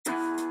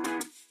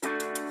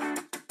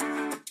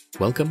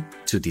Welcome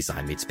to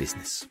Design Meets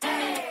Business,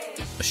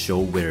 a show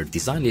where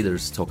design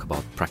leaders talk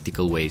about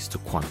practical ways to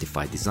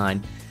quantify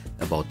design,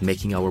 about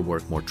making our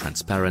work more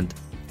transparent,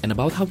 and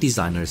about how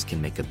designers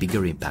can make a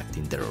bigger impact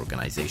in their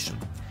organization.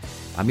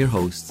 I'm your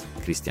host,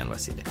 Cristian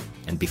Vasile,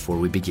 and before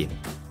we begin,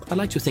 I'd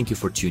like to thank you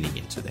for tuning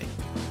in today.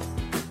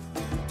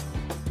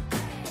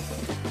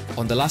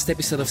 On the last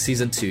episode of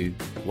Season 2,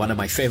 one of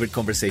my favorite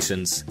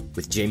conversations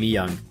with Jamie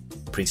Young,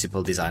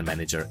 Principal Design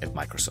Manager at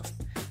Microsoft.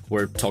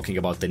 We're talking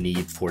about the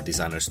need for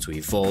designers to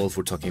evolve,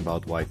 we're talking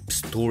about why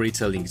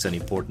storytelling is an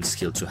important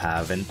skill to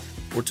have, and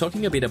we're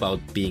talking a bit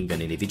about being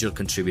an individual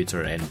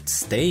contributor and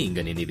staying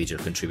an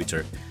individual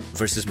contributor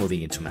versus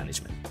moving into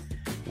management.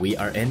 We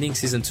are ending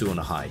Season 2 on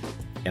a high,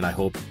 and I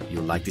hope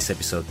you'll like this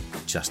episode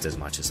just as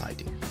much as I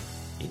do.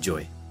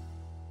 Enjoy.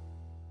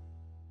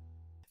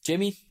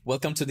 Jamie,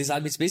 welcome to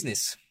Design Meets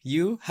Business.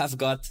 You have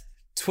got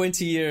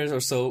 20 years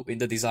or so in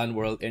the design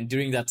world, and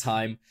during that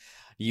time,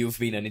 you've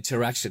been an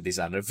interaction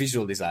designer,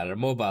 visual designer,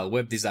 mobile,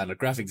 web designer,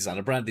 graphic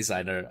designer, brand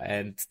designer,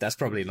 and that's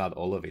probably not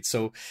all of it.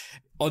 So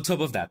on top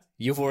of that,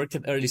 you've worked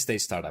at early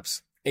stage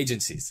startups,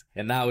 agencies,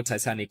 and now a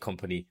titanic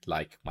company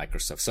like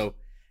Microsoft. So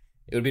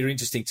it would be really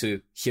interesting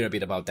to hear a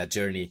bit about that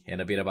journey and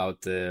a bit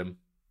about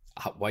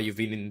why you've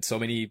been in so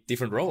many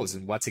different roles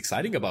and what's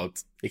exciting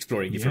about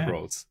exploring different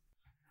roles.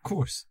 Of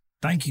course.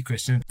 Thank you,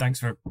 Christian. Thanks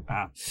for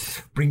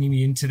bringing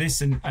me into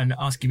this and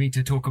asking me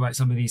to talk about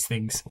some of these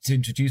things. To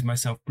introduce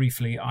myself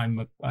briefly,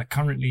 I'm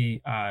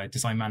currently a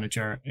design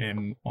manager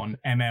on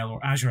ML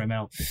or Azure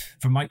ML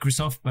for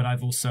Microsoft, but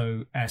I've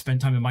also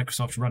spent time in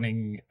Microsoft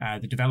running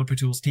the developer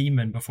tools team.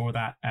 And before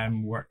that,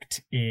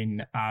 worked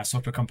in a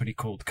software company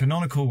called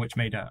Canonical, which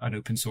made an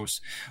open source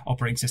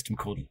operating system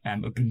called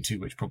Ubuntu,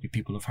 which probably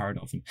people have heard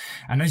of.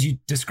 And as you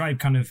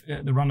described, kind of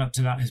the run up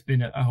to that has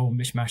been a whole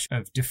mishmash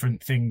of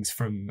different things,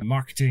 from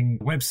marketing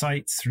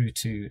websites through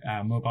to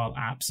mobile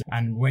apps.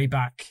 And way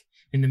back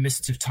in the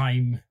midst of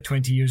time,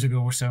 20 years ago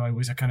or so, I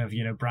was a kind of,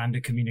 brand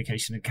and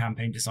communication and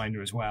campaign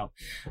designer as well.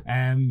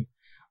 And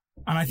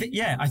I think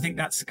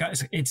that's,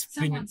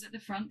 Someone's at the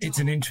front door. It's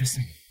an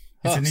interesting...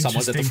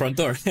 Someone's at the front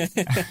door.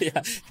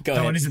 Yeah, go ahead.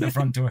 Someone is at the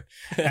front door.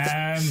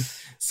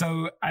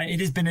 So it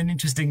has been an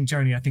interesting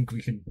journey. I think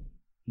we can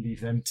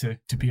leave them to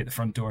be at the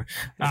front door.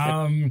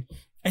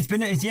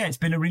 It's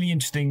been a really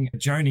interesting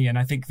journey. And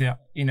I think that,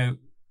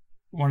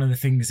 one of the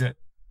things that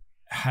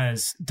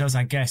does,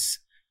 I guess,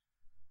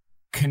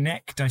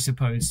 connect, I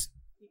suppose,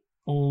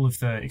 all of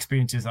the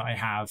experiences that I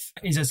have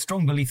is a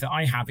strong belief that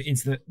I have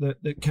is that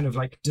the kind of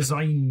like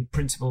design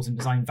principles and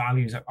design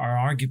values are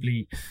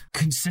arguably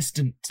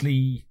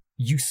consistently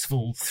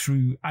useful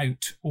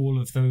throughout all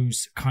of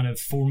those kind of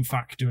form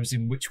factors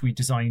in which we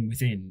design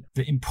within.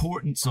 The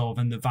importance of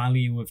and the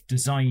value of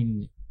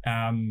design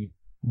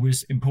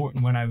was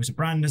important when I was a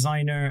brand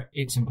designer.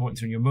 It's important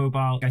through your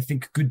mobile. I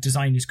think good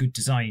design is good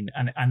design.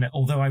 And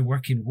although I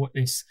work in what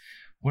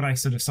I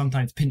sort of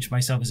sometimes pinch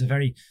myself as a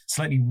very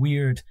slightly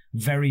weird,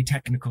 very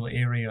technical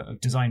area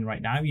of design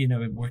right now,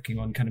 working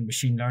on kind of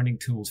machine learning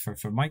tools for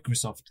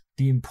Microsoft,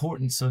 the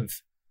importance of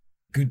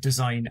good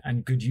design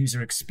and good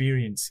user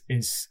experience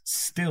is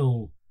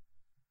still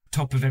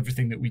top of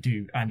everything that we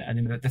do. And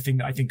the thing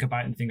that I think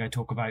about and the thing I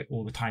talk about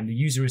all the time, the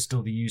user is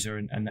still the user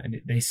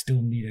and they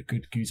still need a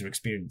good user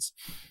experience.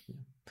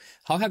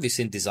 How have you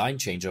seen design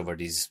change over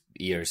these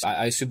years?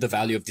 I assume the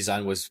value of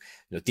design was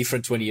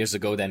different 20 years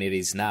ago than it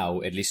is now,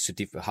 at least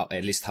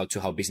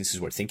how businesses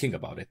were thinking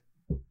about it.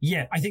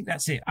 Yeah, I think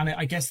that's it. And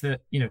I guess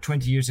that,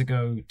 20 years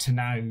ago to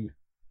now,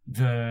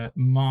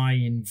 my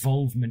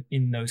involvement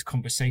in those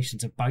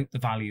conversations about the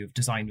value of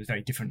design was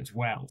very different as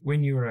well.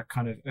 When you're a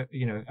kind of,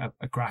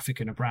 a graphic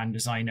and a brand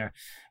designer,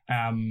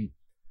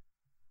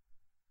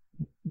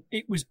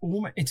 it was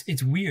almost,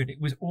 it's weird.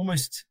 It was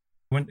almost,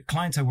 when the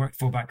clients I worked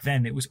for back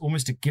then, it was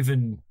almost a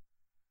given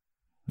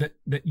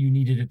that you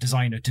needed a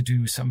designer to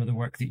do some of the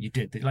work that you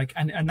did.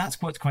 And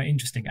that's what's quite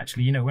interesting,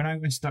 actually. When I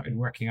started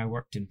working, I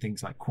worked in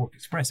things like Quark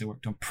Express. I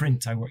worked on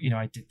print. I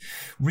did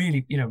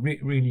really,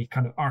 really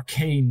kind of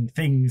arcane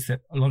things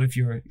that a lot of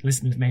your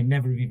listeners may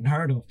never have even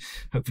heard of.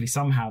 Hopefully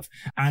some have.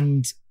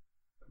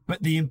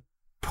 But the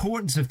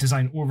importance of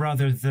design, or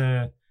rather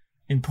the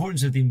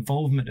importance of the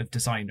involvement of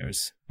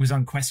designers, was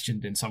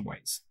unquestioned in some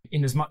ways,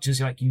 in as much as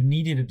you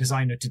needed a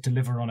designer to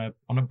deliver on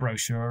a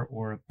brochure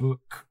or a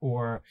book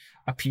or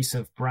a piece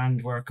of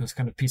brand work or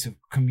kind of piece of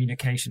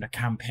communication, a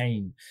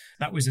campaign.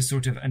 That was a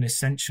sort of an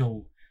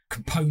essential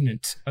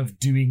component of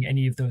doing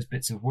any of those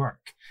bits of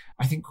work.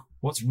 I think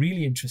what's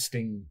really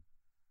interesting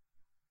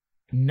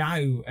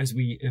now as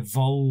we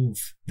evolve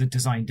the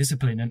design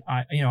discipline, and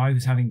I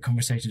was having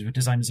conversations with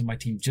designers on my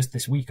team just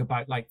this week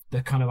about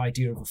the kind of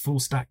idea of a full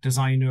stack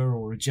designer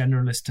or a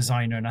generalist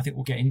designer. And I think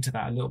we'll get into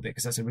that a little bit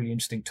because that's a really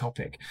interesting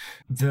topic.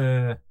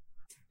 The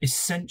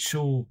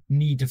essential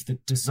need of the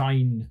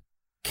design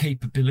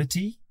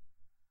capability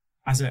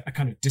as a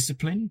kind of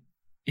discipline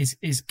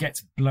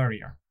gets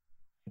blurrier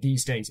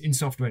these days in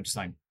software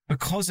design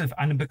because of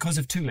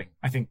tooling.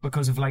 I think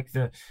because of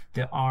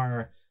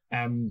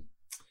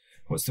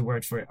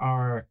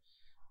our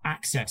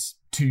access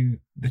to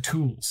the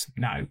tools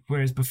now,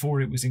 whereas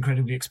before it was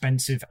incredibly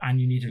expensive and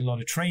you needed a lot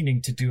of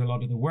training to do a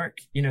lot of the work.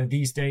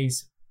 These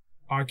days,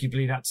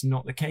 arguably that's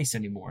not the case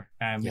anymore.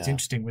 It's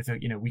interesting with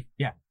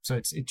so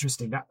it's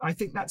interesting that I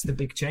think that's the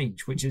big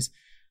change, which is,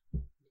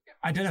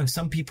 I don't know,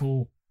 some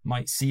people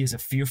might see as a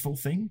fearful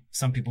thing.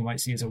 Some people might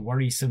see as a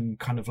worrisome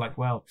kind of like,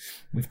 well,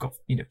 we've got,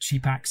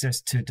 cheap access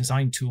to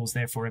design tools,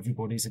 therefore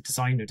everybody's a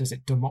designer. Does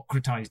it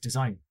democratize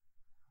design?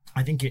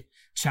 I think it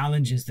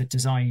challenges the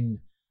design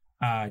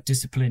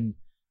discipline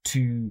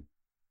to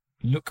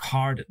look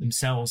hard at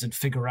themselves and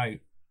figure out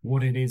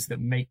what it is that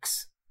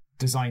makes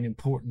design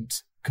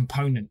important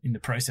component in the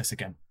process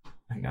again.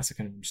 I think that's a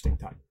kind of interesting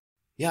time.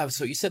 Yeah,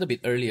 so you said a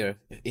bit earlier,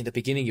 in the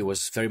beginning, it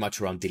was very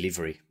much around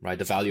delivery, right?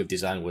 The value of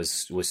design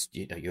was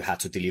you had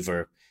to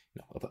deliver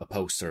a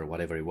poster or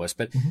whatever it was.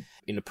 But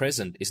in the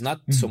present, it's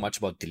not so much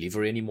about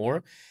delivery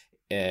anymore.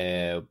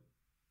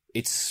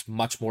 It's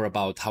much more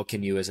about how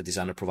can you as a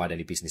designer provide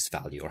any business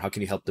value, or how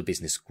can you help the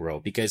business grow?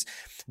 Because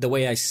the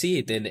way I see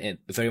it, and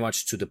very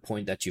much to the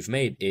point that you've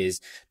made, is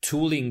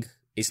tooling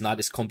is not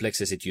as complex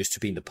as it used to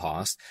be in the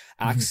past.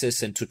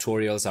 Access and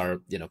tutorials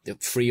are, they're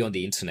free on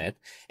the internet.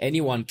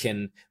 Anyone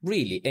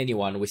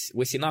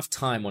with enough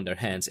time on their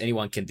hands,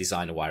 anyone can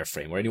design a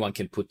wireframe, or anyone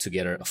can put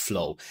together a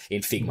flow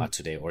in Figma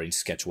today, or in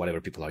Sketch,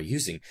 whatever people are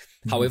using.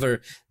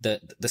 However,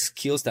 the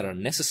skills that are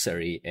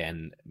necessary,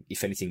 and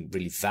if anything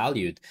really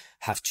valued,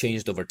 have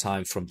changed over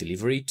time from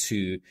delivery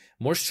to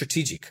more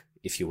strategic,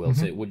 if you will.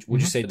 So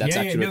would you say that's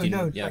accurate?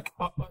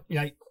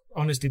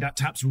 Honestly, that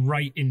taps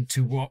right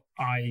into what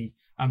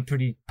I'm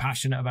pretty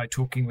passionate about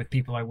talking with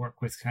people I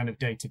work with kind of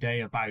day to day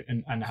about,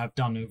 and have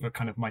done over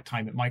kind of my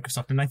time at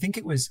Microsoft. And I think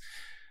it was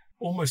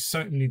almost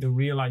certainly the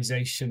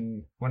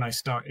realization when I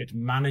started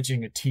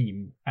managing a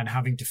team and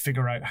having to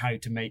figure out how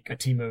to make a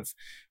team of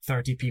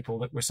 30 people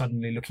that were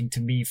suddenly looking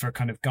to me for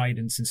kind of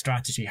guidance and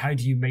strategy. How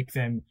do you make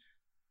them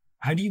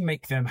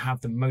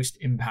have the most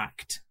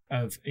impact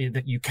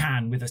that you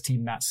can with a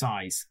team that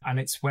size?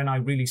 And it's when I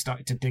really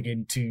started to dig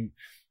into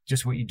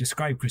just what you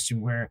described,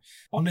 Christian, where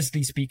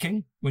honestly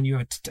speaking, when you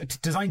have a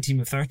design team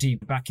of 30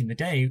 back in the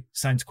day,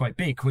 sounds quite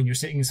big. When you're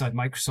sitting inside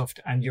Microsoft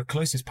and your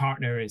closest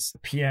partner is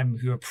PM,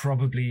 who are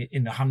probably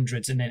in the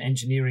hundreds, and then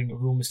engineering who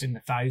are almost in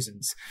the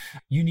thousands,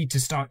 you need to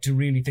start to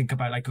really think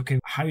about like, okay,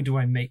 how do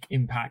I make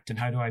impact and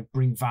how do I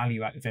bring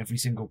value out of every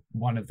single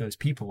one of those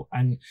people?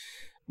 And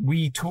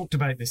we talked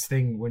about this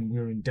thing when we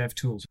were in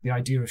DevTools, the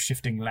idea of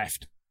shifting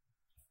left,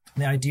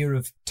 the idea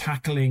of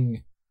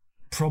tackling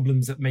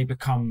problems that may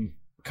become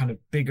kind of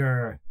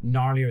bigger,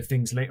 gnarlier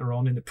things later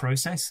on in the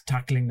process,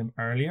 tackling them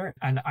earlier.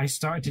 And I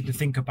started to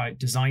think about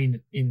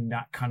design in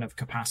that kind of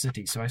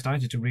capacity. So I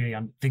started to really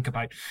think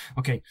about,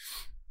 okay,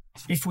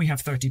 if we have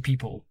 30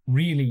 people,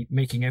 really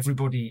making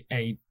everybody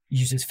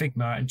uses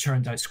Figma and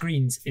churns out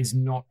screens is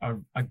not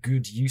a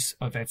good use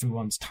of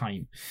everyone's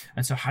time.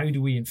 And so how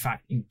do we in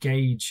fact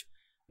engage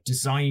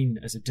design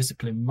as a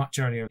discipline much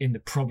earlier in the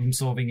problem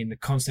solving, in the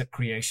concept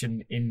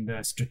creation, in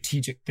the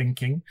strategic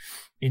thinking,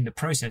 in the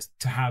process,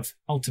 to have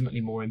ultimately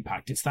more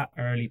impact? It's that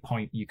early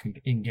point you can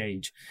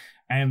engage.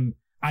 And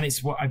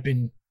it's what I've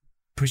been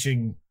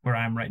pushing where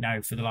I am right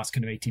now for the last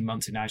kind of 18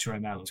 months in Azure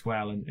ML as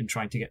well, and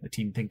trying to get the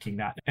team thinking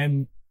that.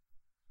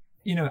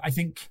 I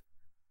think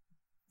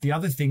the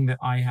other thing that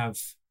I have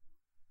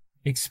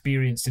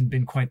experienced and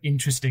been quite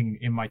interesting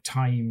in my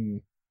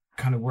time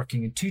kind of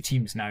working in two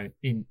teams now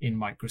in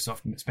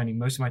Microsoft, and spending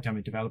most of my time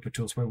in developer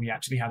tools, where we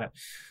actually had a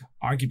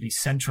arguably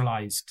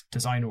centralized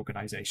design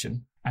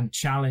organization, and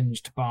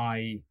challenged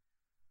by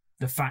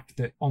the fact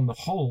that on the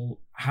whole,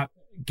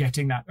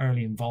 getting that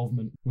early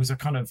involvement was a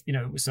kind of,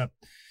 it was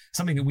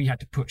something that we had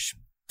to push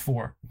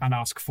for and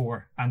ask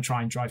for and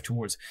try and drive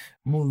towards.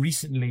 More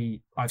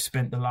recently, I've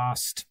spent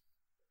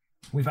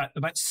we've had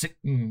about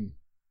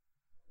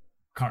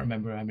can't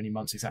remember how many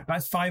months exactly,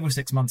 about 5 or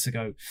 6 months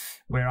ago,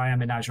 where I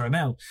am in Azure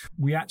ML,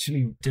 we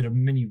actually did a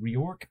mini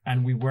reorg,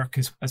 and we work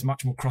as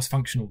much more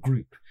cross-functional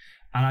group.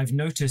 And I've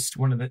noticed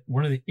one of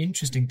the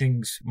interesting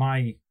things,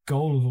 my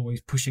goal of always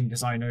pushing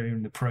design earlier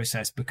in the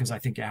process, because I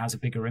think it has a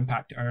bigger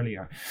impact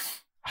earlier,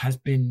 has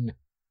been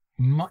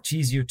much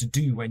easier to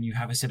do when you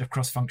have a set of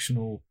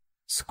cross-functional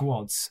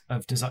squads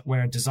of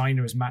where a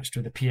designer is matched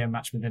with a PM,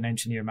 matched with an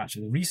engineer, matched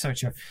with a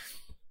researcher,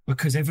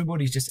 because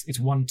everybody's it's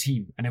one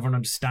team and everyone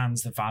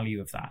understands the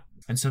value of that.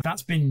 And so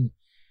that's been,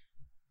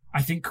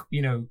 I think,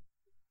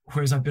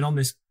 whereas I've been on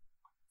this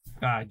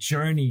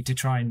journey to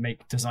try and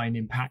make design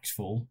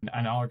impactful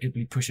and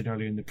arguably push it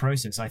earlier in the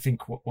process, I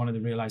think one of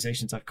the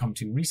realizations I've come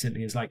to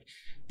recently is like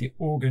the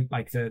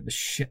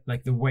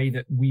way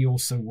that we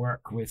also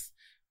work with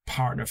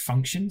partner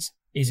functions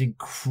is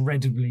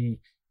incredibly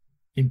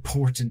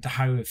important to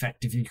how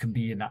effective you can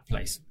be in that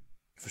place.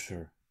 For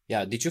sure.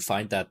 Yeah. Did you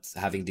find that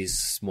having these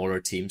smaller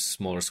teams,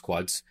 smaller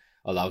squads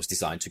allows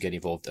design to get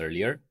involved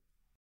earlier?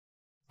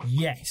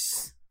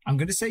 Yes. I'm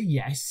going to say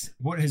yes.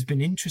 What has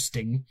been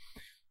interesting,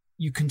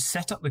 you can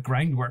set up the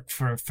groundwork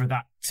for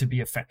that to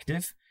be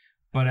effective.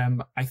 But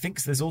I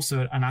think there's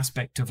also an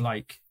aspect of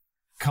like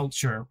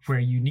culture where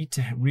you need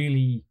to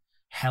really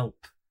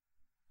help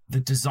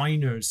the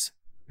designers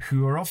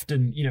who are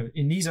often,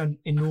 in these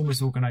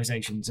enormous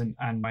organizations, and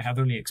I have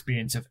only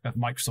experience of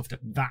Microsoft at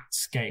that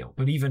scale,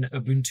 but even at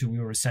Ubuntu, we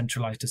were a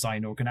centralized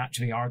design org, and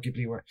actually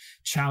arguably were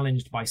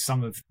challenged by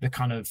some of the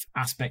kind of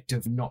aspect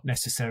of not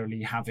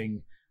necessarily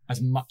having as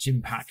much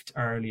impact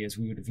early as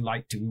we would have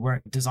liked to.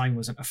 Design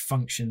wasn't a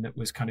function that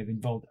was kind of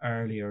involved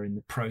earlier in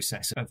the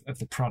process of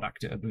the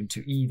product at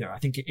Ubuntu either. I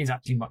think it is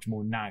actually much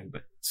more now,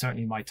 but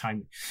certainly in my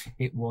time,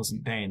 it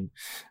wasn't then.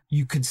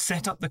 You can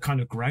set up the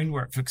kind of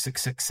groundwork for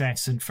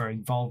success and for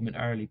involvement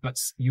early, but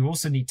you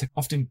also need to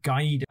often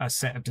guide a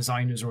set of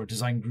designers or a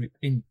design group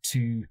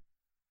into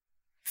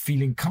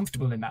feeling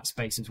comfortable in that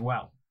space as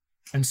well.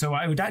 And so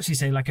I would actually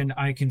say, and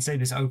I can say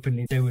this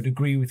openly, they would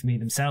agree with me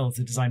themselves,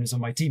 the designers on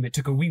my team. It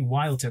took a wee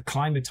while to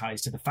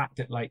acclimatize to the fact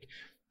that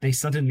they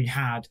suddenly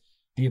had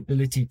the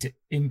ability to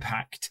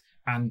impact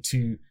and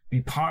to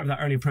be part of that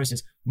earlier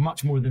process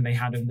much more than they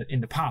had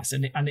in the past.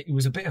 And it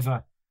was a bit of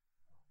a,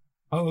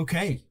 oh,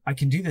 okay, I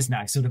can do this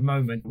now sort of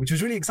moment, which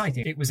was really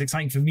exciting. It was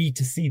exciting for me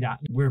to see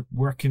that. We're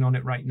working on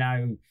it right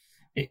now.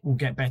 It will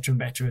get better and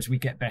better as we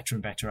get better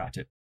and better at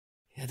it.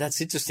 Yeah,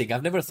 that's interesting.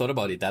 I've never thought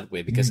about it that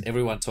way, because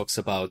everyone talks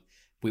about,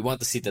 we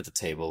want to sit at the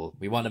table,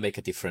 we want to make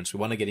a difference,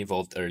 we want to get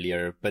involved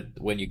earlier. But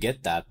when you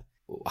get that,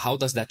 how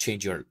does that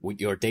change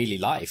your daily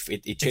life?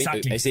 It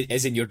changes, exactly.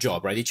 as in your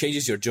job, right? It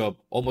changes your job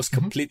almost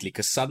completely,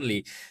 because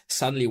suddenly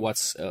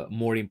what's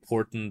more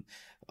important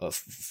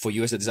for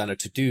you as a designer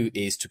to do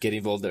is to get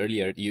involved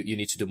earlier. You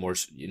need to do more,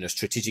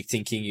 strategic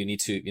thinking. You need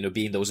to,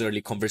 be in those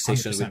early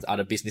conversations 100%. With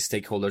other business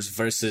stakeholders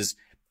versus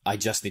I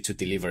just need to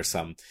deliver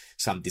some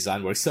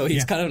design work. So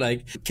it's kind of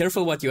like,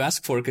 careful what you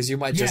ask for, because you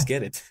might just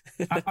get it.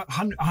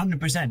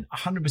 100%.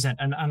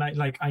 And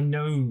I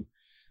know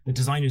the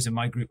designers in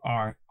my group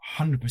are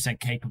 100%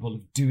 capable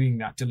of doing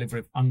that delivery,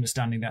 of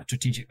understanding that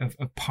strategic, of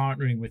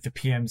partnering with the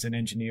PMs and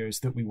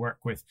engineers that we work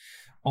with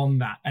on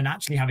that, and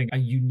actually having a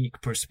unique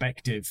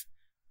perspective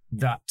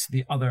that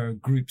the other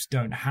groups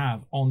don't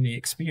have on the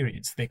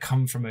experience. They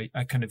come from a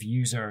kind of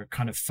user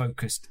kind of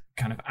focused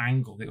kind of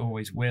angle. They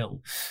always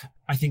will.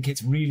 I think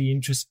it's really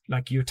interesting.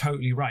 You're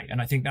totally right. And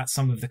I think that's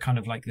some of the kind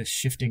of the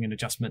shifting and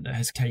adjustment that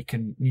has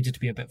needed to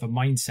be a bit of a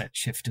mindset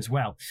shift as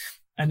well.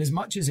 And as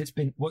much as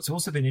what's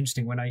also been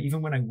interesting when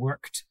I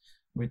worked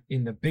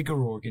in the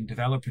bigger org in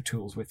developer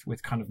tools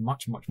with kind of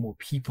much, much more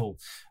people,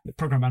 the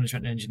program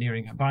management and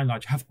engineering by and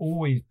large have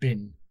always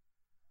been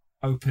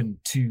open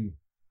to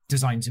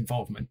design's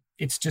involvement.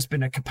 It's just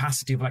been a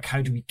capacity of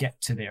how do we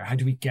get to there? How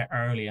do we get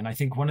early? And I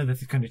think one of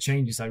the kind of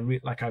changes I've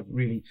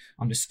really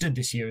understood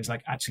this year is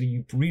actually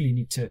you really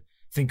need to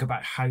think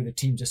about how the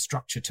teams are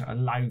structured to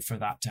allow for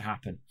that to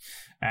happen.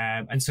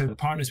 And so the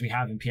partners we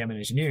have in PM and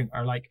engineering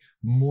are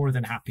more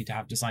than happy to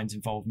have design's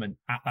involvement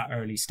at that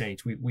early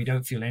stage. We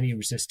don't feel any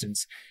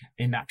resistance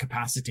in that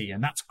capacity.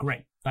 And that's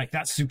great.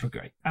 That's super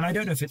great. And I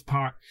don't know if it's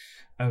part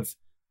of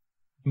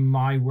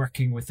my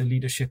working with the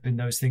leadership in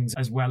those things,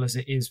 as well as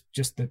it is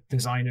just the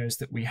designers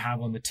that we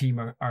have on the team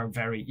are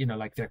very,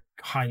 they're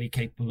highly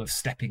capable of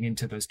stepping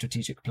into those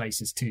strategic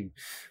places too.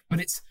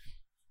 But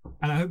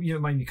and I hope you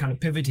don't mind me kind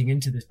of pivoting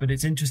into this, but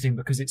it's interesting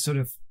because it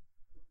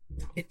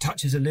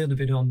touches a little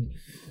bit on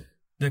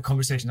the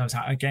conversation I was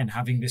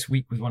having this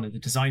week with one of the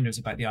designers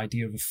about the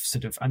idea of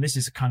and this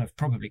is kind of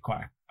probably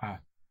quite a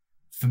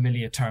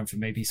familiar term for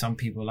maybe some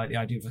people, the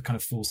idea of a kind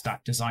of full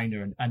stack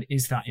designer, and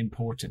is that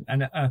important?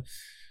 And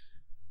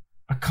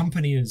a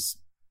company as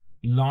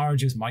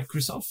large as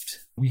Microsoft,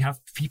 we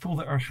have people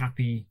that are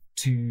happy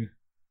to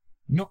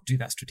not do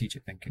that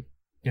strategic thinking.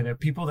 There are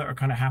people that are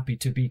kind of happy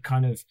to be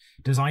kind of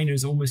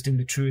designers almost in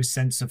the truest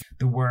sense of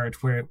the word,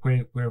 where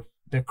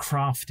their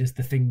craft is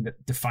the thing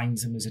that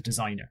defines them as a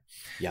designer.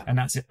 Yeah. And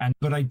that's it.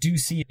 But I do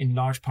see in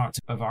large parts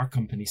of our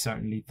company,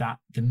 certainly, that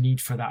the need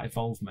for that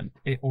evolvement,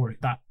 the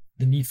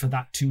need for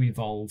that to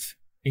evolve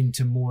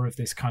into more of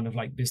this kind of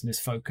business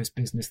focused,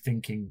 business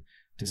thinking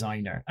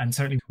designer. And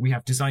certainly we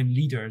have design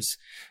leaders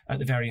at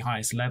the very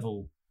highest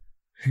level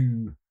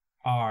who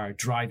are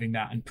driving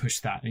that and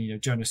push that.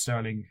 And, Jonas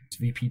Sterling,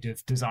 VP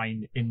of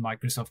design in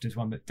Microsoft, is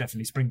one that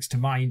definitely springs to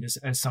mind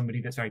as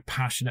somebody that's very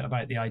passionate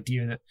about the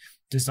idea that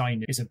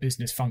design is a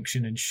business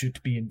function and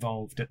should be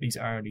involved at these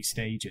early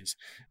stages.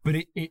 But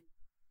it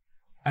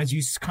as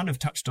you kind of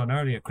touched on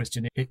earlier,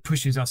 Christian, it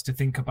pushes us to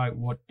think about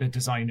what the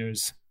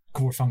designer's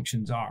core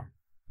functions are.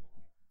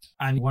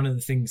 And one of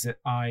the things that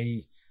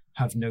I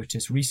have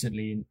noticed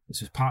recently, and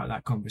this was part of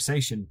that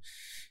conversation,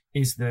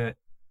 is the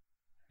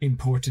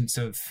importance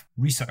of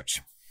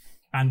research,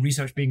 and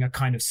research being a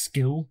kind of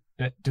skill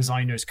that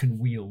designers can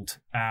wield.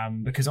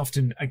 Because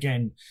often,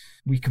 again,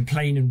 we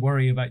complain and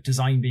worry about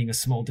design being a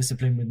small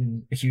discipline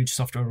within a huge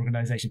software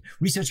organization.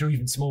 Research are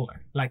even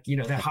smaller,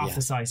 they're half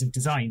the size of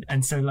design.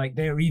 And so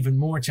they're even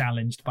more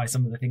challenged by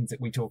some of the things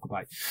that we talk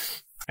about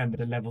and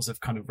the levels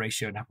of kind of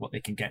ratio and what they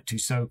can get to.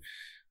 So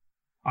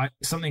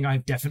something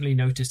I've definitely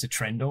noticed a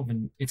trend of,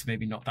 and it's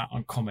maybe not that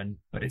uncommon,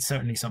 but it's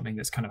certainly something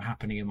that's kind of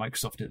happening in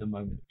Microsoft at the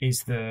moment,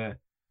 is the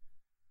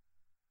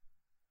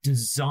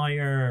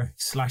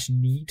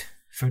desire/need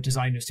for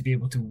designers to be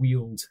able to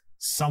wield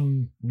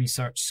some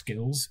research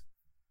skills,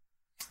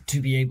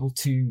 to be able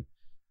to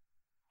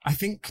I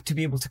think to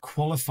be able to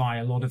qualify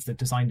a lot of the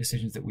design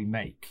decisions that we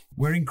make,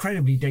 we're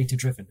incredibly data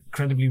driven,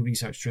 incredibly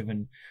research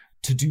driven.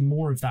 To do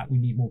more of that, we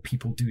need more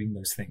people doing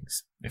those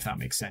things, if that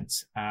makes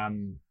sense.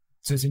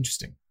 So it's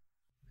interesting.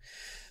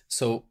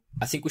 So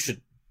I think we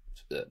should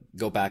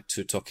go back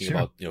to talking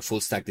about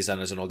full stack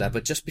designers and all that.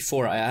 But just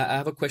before, I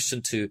have a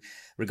question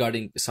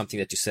regarding something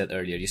that you said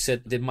earlier. You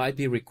said there might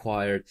be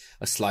required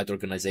a slight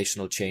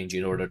organizational change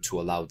in order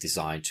to allow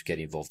design to get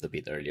involved a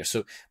bit earlier.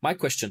 So my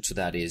question to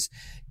that is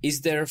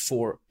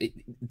therefore,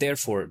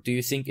 do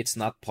you think it's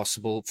not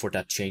possible for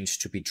that change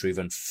to be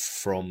driven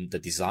from the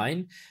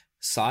design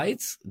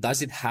side?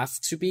 Does it have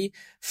to be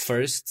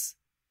first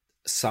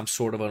some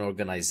sort of an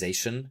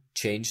organization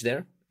change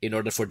there in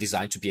order for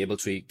design to be able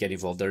to get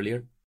involved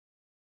earlier?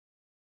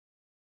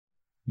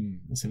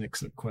 That's an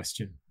excellent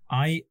question.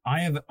 I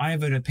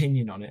have an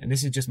opinion on it, and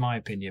this is just my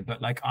opinion,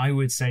 but like I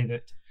would say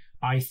that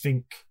I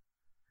think,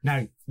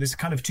 now there's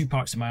kind of two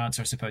parts to my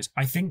answer, I suppose.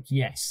 I think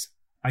yes.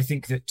 I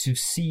think that to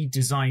see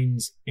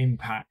design's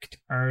impact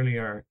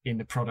earlier in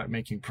the product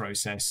making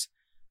process,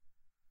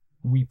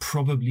 we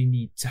probably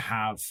need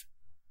to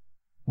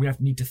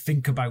need to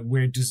think about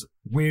where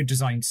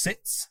design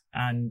sits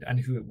and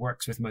who it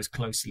works with most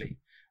closely.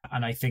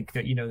 And I think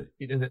that,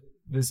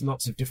 there's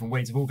lots of different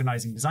ways of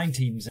organizing design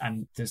teams,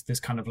 and there's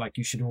kind of like,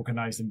 you should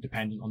organize them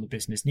dependent on the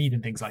business need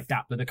and things like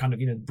that. But the kind of,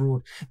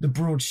 the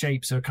broad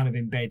shapes are kind of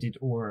embedded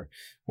or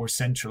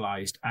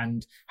centralized.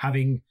 And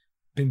having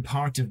been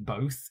part of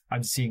both,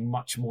 I'm seeing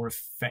much more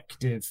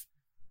effective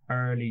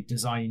early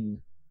design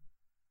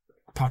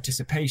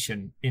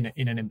participation in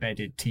an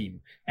embedded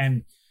team.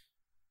 And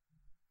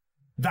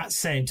that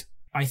said,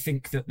 I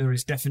think that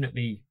there's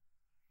definitely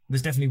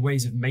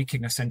ways of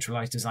making a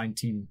centralized design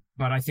team,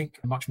 but I think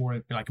much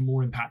more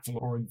impactful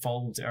or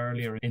involved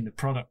earlier in the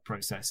product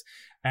process.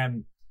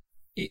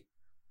 It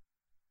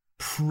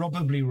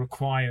probably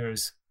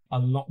requires a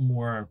lot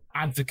more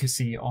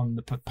advocacy on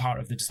the part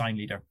of the design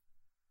leader,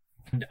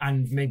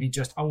 and maybe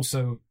just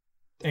also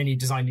any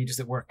design leaders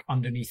that work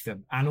underneath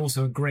them, and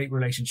also a great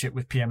relationship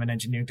with PM and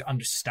engineering to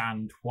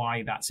understand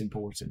why that's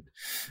important.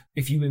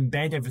 If you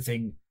embed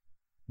everything,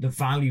 the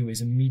value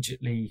is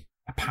immediately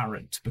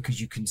apparent because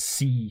you can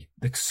see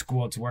the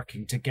squads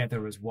working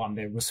together as one.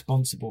 They're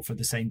responsible for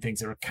the same things.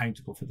 They're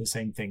accountable for the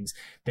same things.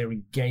 They're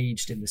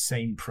engaged in the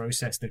same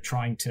process. They're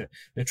trying to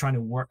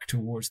work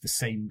towards the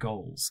same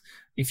goals.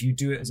 If you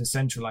do it as a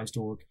centralized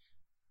org,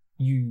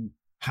 you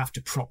have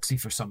to proxy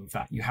for some of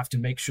that. You have to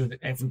make sure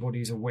that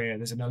everybody is aware.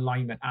 There's an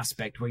alignment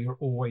aspect where you're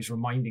always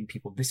reminding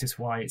people, this is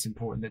why it's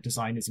important that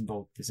design is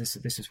involved. This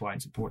is why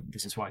it's important.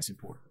 This is why it's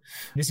important.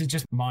 This is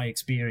just my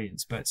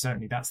experience, but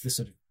certainly that's the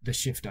sort of the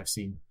shift I've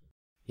seen.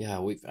 Yeah,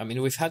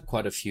 we've had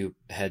quite a few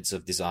heads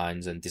of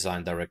designs and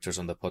design directors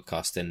on the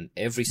podcast, and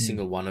every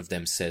single one of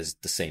them says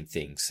the same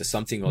thing. So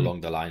something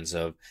along the lines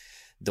of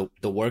the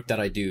work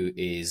that I do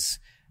is,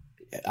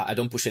 I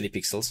don't push any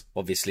pixels,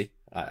 obviously.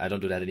 I don't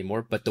do that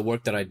anymore. But the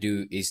work that I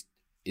do is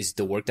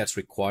the work that's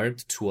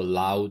required to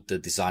allow the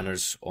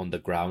designers on the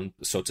ground,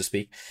 so to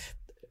speak,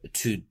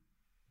 to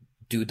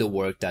do the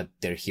work that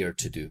they're here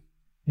to do.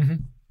 Mm-hmm.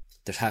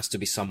 There has to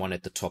be someone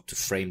at the top to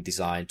frame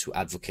design, to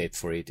advocate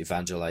for it,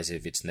 evangelize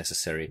if it's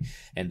necessary.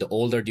 And the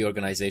older the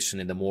organization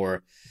and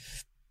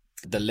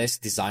the less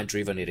design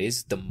driven it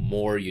is, the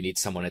more you need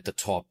someone at the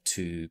top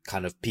to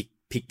kind of pick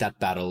that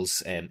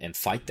battles and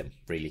fight them,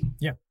 really.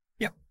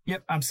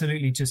 Yep,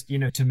 absolutely. Just,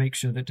 to make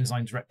sure that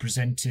design's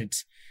represented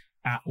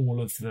at all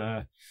of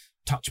the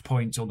touch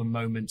points or the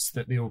moments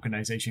that the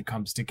organization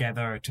comes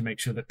together, to make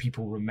sure that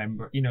people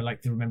remember,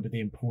 remember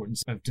the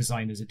importance of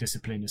design as a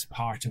discipline as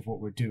part of what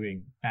we're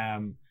doing.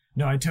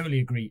 No, I totally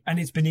agree. And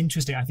it's been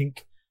interesting, I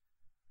think,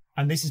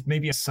 and this is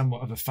maybe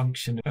somewhat of a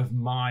function of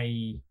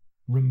my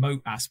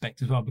remote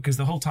aspect as well, because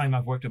the whole time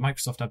I've worked at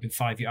Microsoft, I've been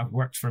 5 years, I've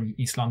worked from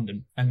East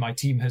London, and my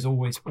team has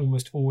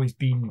almost always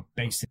been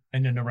based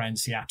in and around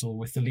Seattle,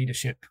 with the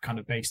leadership kind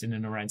of based in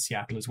and around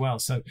Seattle as well.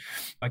 So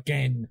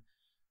again,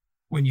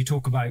 when you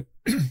talk about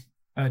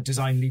a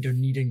design leader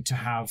needing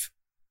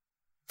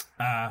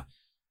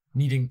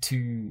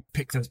to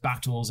pick those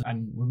battles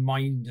and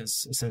remind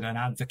us, and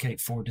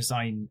advocate for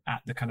design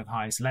at the kind of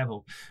highest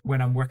level,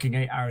 when I'm working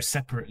 8 hours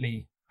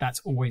separately, that's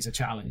always a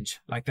challenge.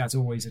 Like, that's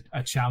always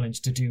a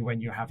challenge to do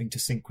when you're having to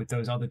sync with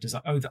those other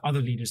the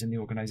other leaders in the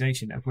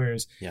organization.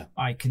 Whereas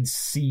I can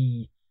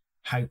see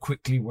how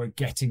quickly we're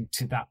getting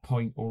to that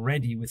point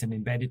already with an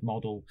embedded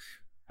model,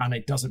 and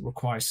it doesn't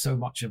require so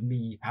much of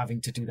me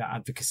having to do that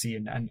advocacy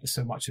and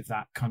so much of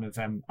that kind of,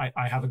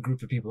 I have a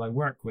group of people I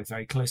work with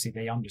very closely.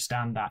 They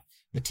understand that,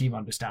 the team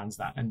understands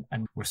that, and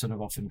we're sort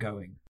of off and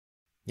going.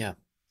 Yeah,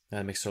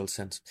 that makes total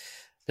sense.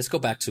 Let's go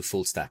back to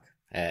full stack.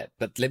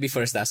 But let me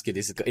first ask you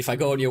this. If I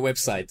go on your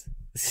website,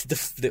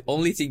 the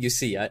only thing you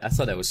see, I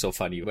thought that was so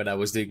funny when I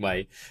was doing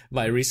my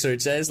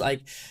research. It's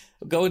like,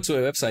 go into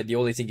a website, the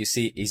only thing you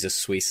see is a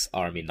Swiss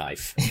Army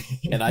knife.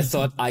 And I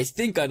thought, I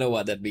think I know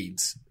what that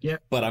means. Yeah.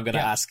 But I'm going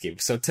to ask him.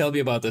 So tell me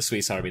about the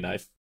Swiss Army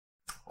knife.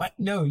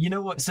 No, you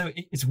know what? So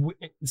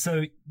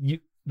the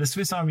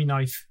Swiss Army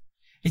knife,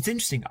 it's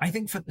interesting. I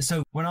think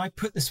so when I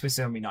put the Swiss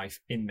Army knife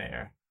in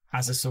there,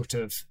 as a sort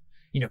of,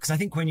 because I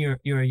think when you're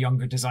a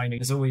younger designer,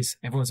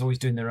 everyone's always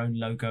doing their own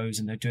logos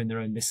and they're doing their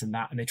own this and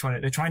that, and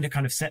they're trying to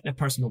kind of set their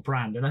personal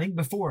brand. And I think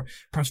before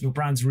personal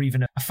brands were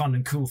even a fun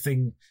and cool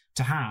thing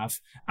to have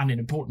and an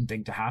important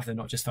thing to have, they're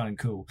not just fun and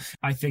cool.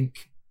 I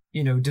think,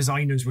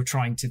 designers were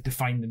trying to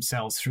define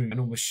themselves through and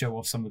almost show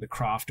off some of the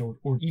craft or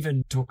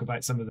even talk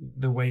about some of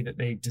the way that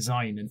they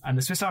design. And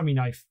the Swiss Army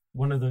knife,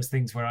 one of those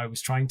things where I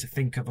was trying to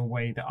think of a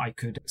way that I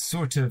could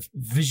sort of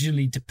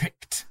visually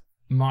depict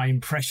my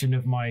impression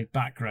of my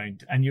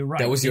background. And you're right.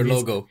 That was your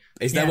logo.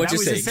 Is that what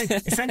you're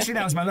saying? Essentially,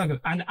 that was my logo.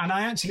 And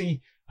I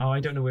actually, I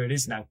don't know where it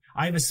is now.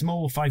 I have a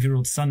small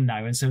 5-year-old son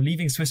now. And so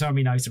leaving Swiss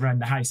Army knives around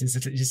the house is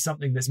just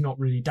something that's not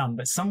really done.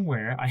 But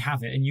somewhere I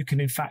have it. And you can,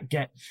 in fact,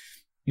 get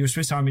your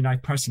Swiss Army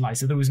knife personalized.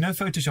 So there was no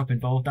Photoshop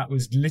involved. That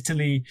was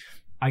literally,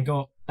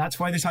 that's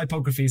why the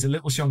typography is a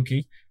little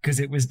shonky, because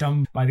it was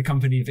done by the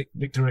company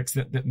Victorix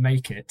that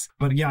make it.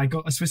 But yeah, I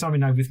got a Swiss Army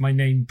knife with my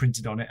name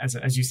printed on it,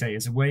 as you say,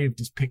 as a way of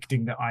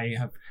depicting that I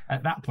have,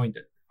 at that point,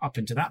 up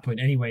until that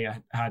point anyway,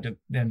 I had a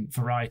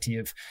variety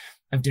of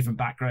different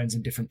backgrounds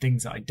and different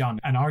things that I'd done.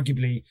 And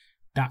arguably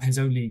that has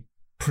only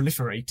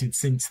proliferated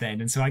since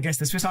then. And so I guess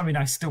the Swiss Army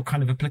knife is still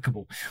kind of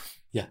applicable.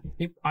 Yeah.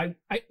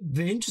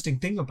 The interesting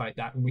thing about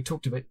that, and we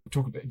talk about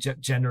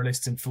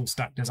generalists and full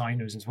stack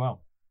designers as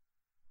well.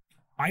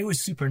 I was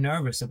super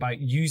nervous about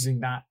using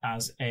that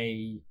as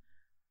a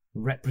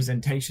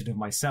representation of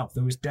myself.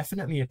 There was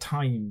definitely a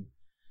time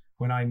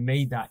when I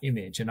made that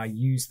image and I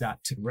used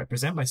that to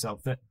represent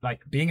myself that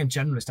like being a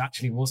generalist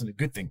actually wasn't a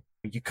good thing.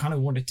 You kind of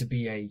wanted to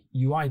be a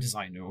UI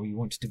designer, or you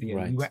wanted to be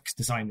a UX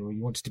designer, or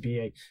you wanted to be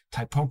a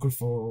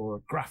typographer or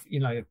a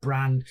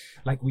brand.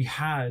 Like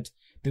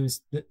there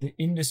was the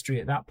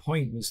industry at that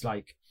point was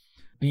like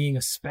being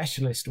a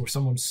specialist or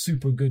someone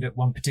super good at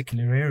one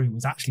particular area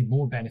was actually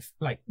more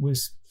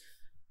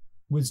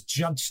was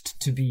judged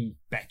to be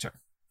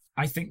better.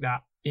 I think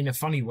that in a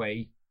funny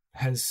way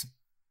has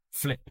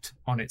flipped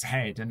on its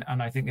head. And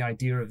I think the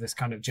idea of this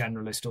kind of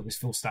generalist or this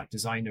full stack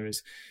designer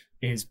is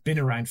been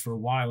around for a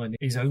while and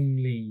is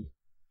only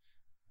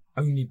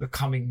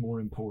becoming more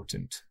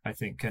important, I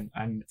think.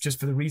 And just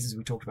for the reasons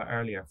we talked about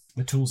earlier,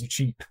 the tools are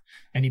cheap.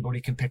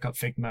 Anybody can pick up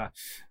Figma.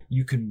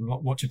 You can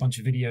watch a bunch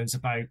of videos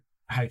about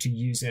how to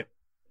use it.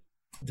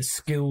 The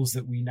skills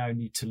that we now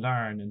need to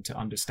learn and to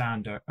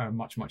understand are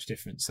much, much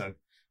different. So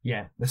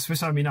yeah, the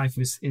Swiss Army knife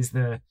is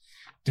the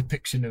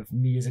depiction of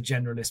me as a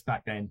generalist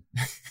back then.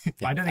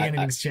 But I don't think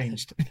anything's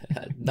changed.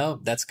 No,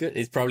 that's good.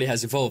 It probably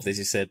has evolved, as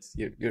you said.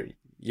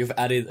 You've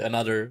added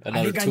another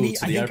tool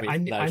to the army.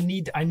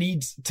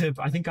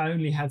 I think I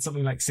only had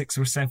something like 6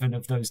 or 7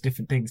 of those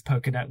different things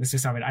poking out the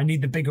Swiss Army. I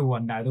need the bigger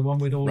one now, the one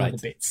with all of the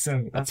bits.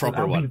 So that's a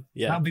proper one.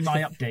 Yeah, that'll be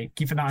my update.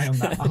 Keep an eye on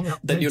that.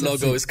 The new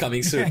logo is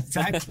coming soon.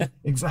 Yeah,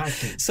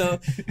 exactly. So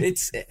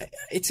it's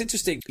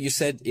interesting. You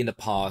said in the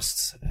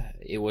past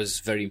it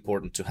was very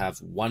important to have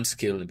one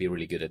skill and be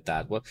really good at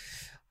that. Well,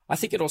 I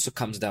think it also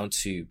comes down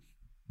to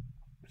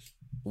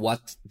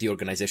what the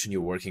organization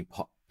you're working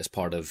as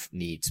part of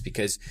needs,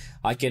 because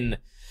I can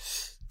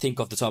think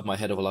off the top of my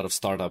head of a lot of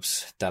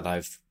startups that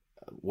I've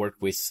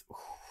worked with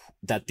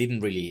that didn't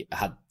really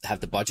have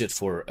the budget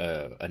for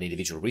an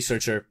individual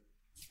researcher,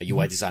 a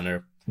UI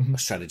designer, a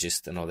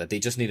strategist, and all that. They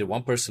just needed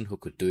one person who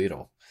could do it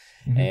all.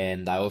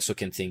 And I also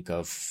can think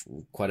of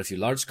quite a few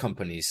large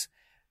companies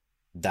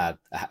that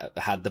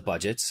had the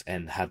budgets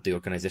and had the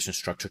organization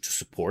structure to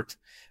support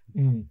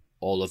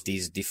all of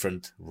these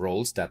different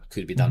roles that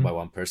could be done by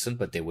one person,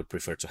 but they would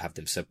prefer to have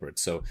them separate.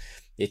 So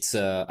it's,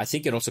 I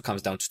think it also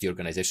comes down to the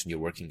organization you're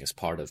working as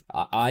part of.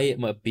 I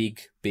am a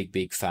big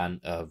fan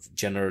of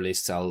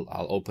generalists.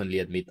 I'll openly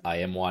admit I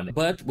am one.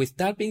 But with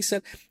that being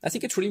said, I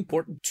think it's really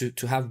important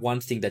to have one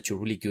thing that you're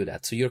really good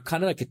at. So you're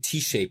kind of like a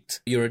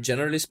T-shaped, you're a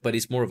generalist, but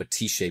it's more of a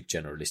T-shaped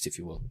generalist, if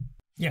you will.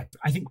 Yeah,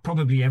 I think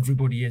probably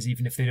everybody is,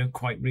 even if they don't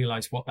quite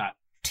realize what that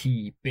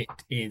T bit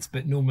is,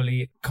 but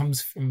normally it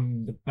comes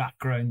from the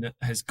background that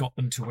has got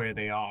them to where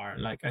they are.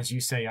 Like, as you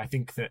say, I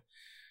think that,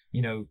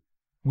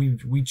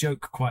 we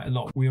joke quite a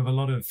lot. We have a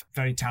lot of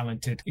very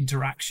talented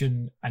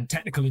interaction and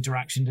technical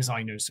interaction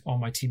designers on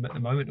my team at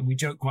the moment. And we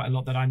joke quite a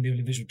lot that I'm the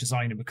only visual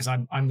designer because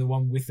I'm the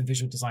one with the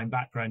visual design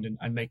background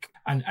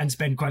and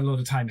spend quite a lot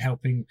of time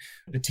helping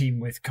the team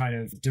with kind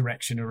of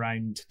direction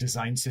around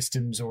design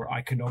systems or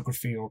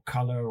iconography or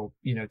color or,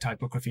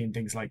 typography and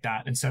things like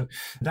that. And so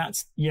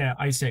that's,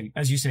 I say,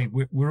 as you say,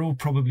 we're all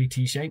probably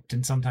T-shaped,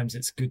 and sometimes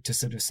it's good to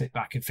sort of sit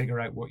back and figure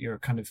out what your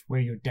kind of,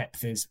 where your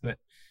depth is. But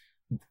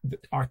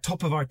our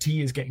top of our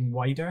T is getting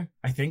wider,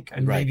 I think,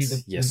 and maybe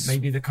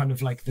the kind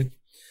of like the,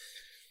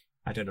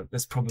 I don't know.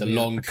 There's probably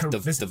the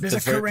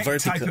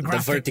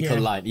vertical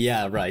line.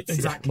 Yeah, right.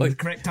 Exactly. Yeah. The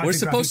correct we're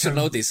supposed to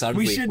know this, aren't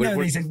we? We should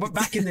know these. But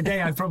back in the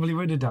day, I probably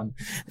would have done.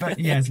 But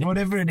yes,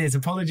 whatever it is,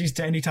 apologies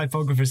to any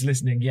typographers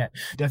listening. Yeah,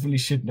 definitely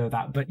should know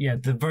that. But yeah,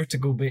 the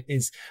vertical bit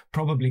is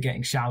probably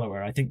getting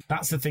shallower. I think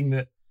that's the thing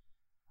that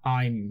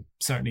I'm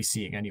certainly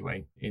seeing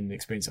anyway in the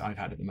experience that I've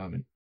had at the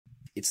moment.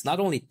 It's not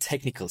only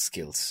technical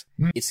skills,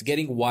 it's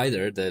getting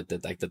wider.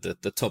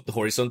 The top, the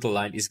horizontal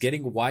line is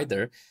getting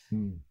wider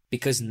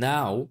because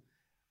now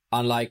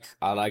unlike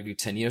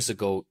 10 years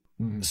ago,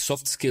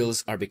 soft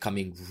skills are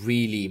becoming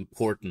really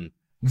important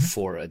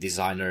for a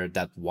designer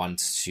that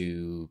wants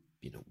to,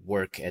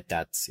 work at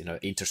that,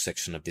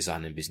 intersection of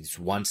design and business,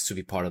 wants to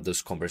be part of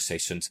those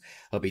conversations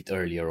a bit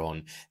earlier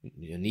on,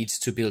 needs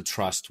to build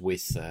trust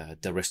with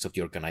the rest of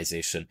the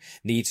organization,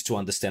 needs to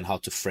understand how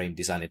to frame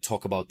design and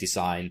talk about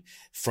design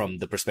from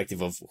the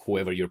perspective of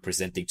whoever you're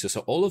presenting to.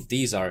 So all of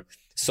these are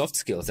soft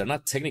skills. They're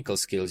not technical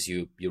skills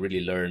you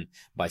really learn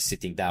by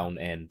sitting down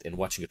and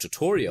watching a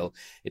tutorial.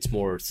 It's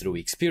more through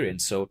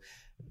experience. So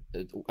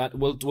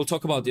we'll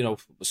talk about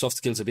soft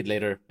skills a bit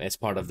later as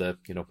part of the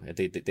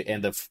the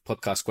end of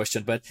podcast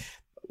question. But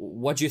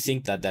what do you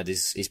think that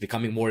is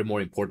becoming more and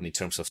more important in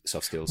terms of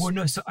soft skills? Well,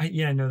 no, so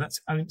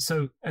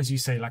so as you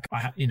say, like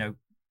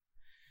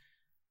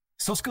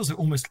soft skills are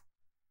almost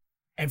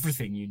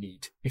everything you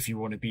need if you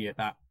want to be at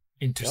that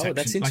intersection. Oh,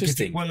 that's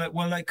interesting.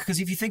 Because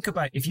if you think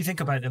about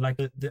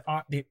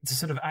the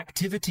sort of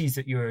activities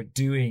that you're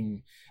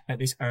doing at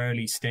this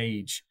early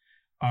stage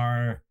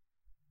are,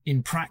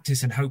 in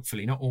practice and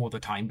hopefully, not all the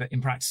time, but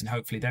in practice and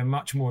hopefully, they're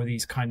much more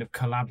these kind of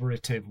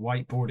collaborative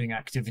whiteboarding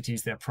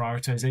activities. They're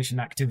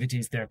prioritization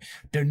activities. They're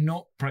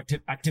not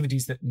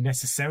activities that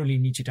necessarily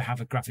need you to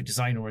have a graphic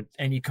design or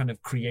any kind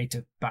of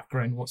creative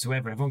background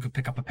whatsoever. Everyone could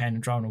pick up a pen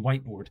and draw on a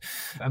whiteboard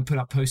and put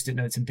up Post-it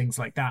notes and things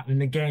like that.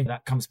 And again,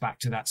 that comes back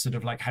to that sort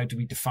of like, how do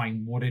we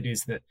define what it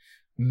is that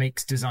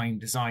makes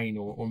design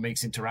or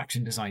makes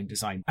interaction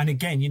design? And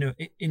again,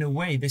 in a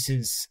way, this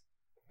is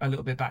a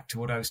little bit back to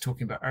what I was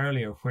talking about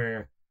earlier,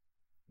 where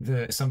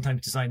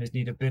sometimes designers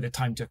need a bit of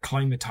time to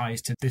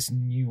acclimatize to this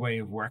new way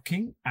of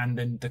working, and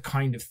then the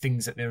kind of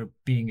things that they're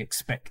being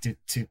expected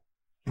to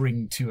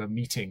bring to a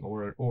meeting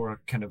or a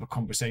kind of a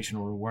conversation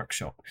or a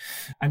workshop.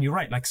 And you're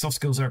right, like soft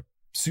skills are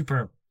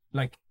super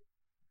like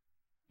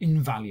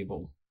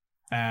invaluable.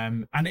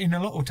 And in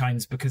a lot of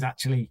times, because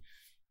actually,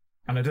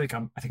 and I think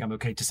I'm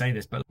okay to say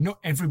this, but not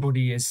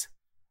everybody is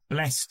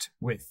blessed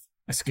with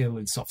a skill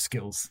in soft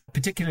skills,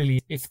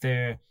 particularly if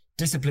their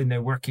discipline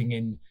they're working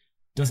in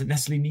doesn't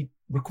necessarily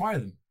require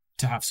them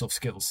to have soft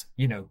skills,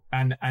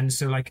 and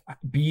so like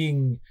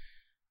being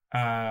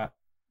a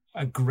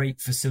great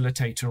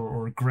facilitator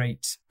or a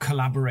great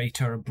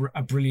collaborator,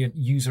 a brilliant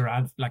user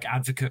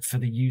advocate for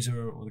the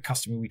user or the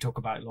customer, we talk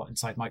about a lot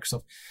inside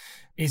Microsoft,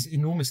 is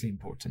enormously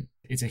important.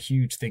 It's a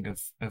huge thing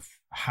of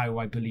how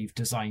I believe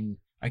design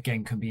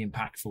again can be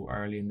impactful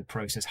early in the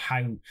process,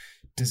 how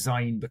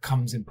design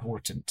becomes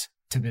important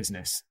to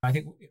business. I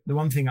think the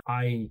one thing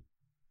I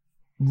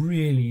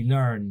really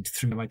learned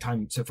through my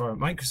time so far at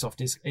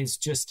Microsoft is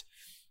just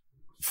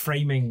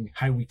framing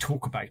how we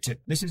talk about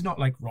it. This is not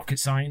like rocket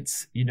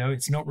science,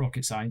 it's not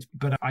rocket science,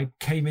 but I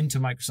came into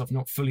Microsoft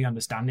not fully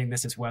understanding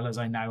this as well as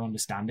I now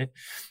understand it.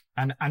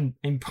 And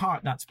in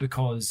part that's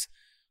because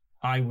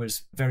I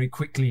was very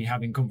quickly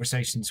having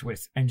conversations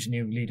with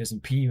engineering leaders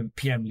and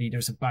PM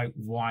leaders about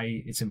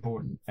why it's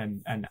important.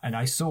 And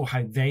I saw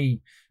how they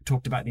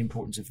talked about the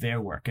importance of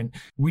their work. And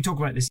we talk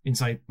about this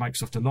inside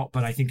Microsoft a lot,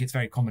 but I think it's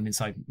very common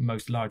inside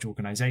most large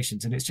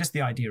organizations. And it's just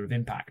the idea of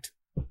impact.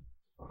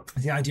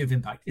 The idea of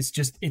impact.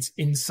 It's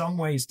in some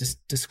ways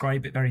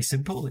describe it very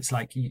simple. It's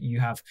like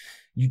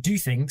you do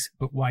things,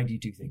 but why do you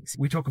do things?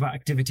 We talk about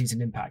activities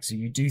and impact. So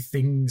you do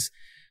things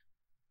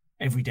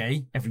every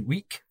day, every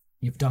week.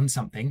 You've done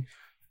something.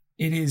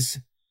 It is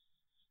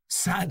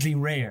sadly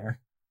rare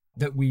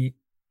that we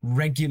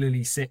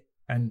regularly sit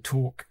and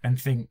talk and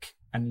think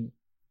and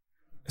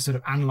sort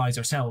of analyze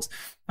ourselves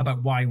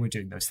about why we're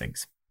doing those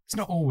things. It's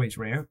not always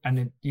rare.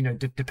 And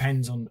it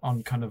depends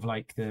on kind of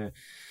like the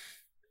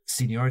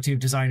seniority of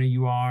designer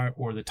you are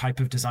or the type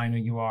of designer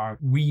you are.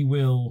 We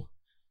will,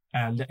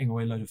 letting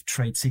away a lot of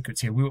trade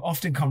secrets here, we will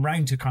often come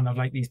round to kind of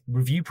like these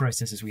review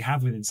processes we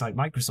have with inside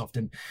Microsoft,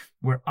 and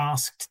we're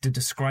asked to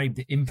describe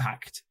the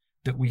impact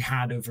that we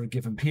had over a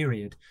given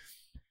period.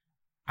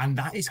 And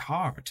that is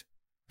hard.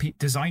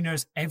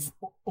 Designers,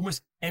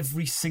 almost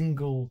every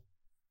single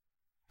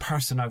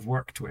person I've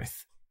worked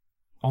with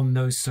on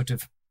those sort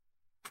of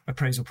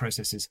appraisal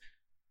processes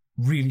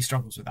really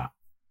struggles with that.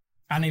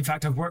 And in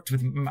fact, I've worked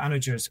with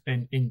managers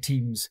in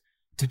teams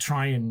to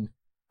try and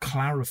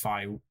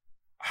clarify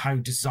how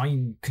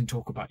design can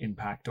talk about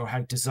impact or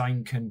how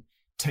design can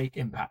take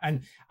impact.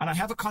 And I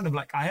have a kind of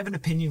like, I have an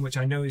opinion which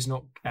I know is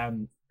not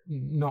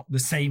the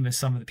same as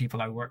some of the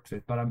people I worked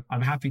with, but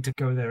I'm happy to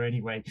go there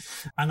anyway.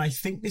 And I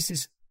think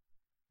it's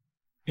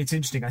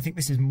interesting. I think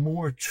this is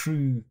more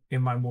true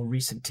in my more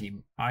recent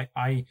team.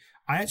 I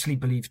actually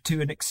believe to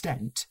an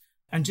extent,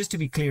 and just to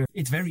be clear,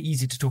 it's very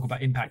easy to talk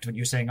about impact when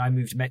you're saying I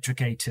moved metric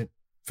A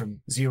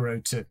from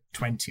 0 to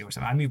 20 or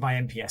something. I moved my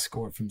NPS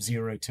score from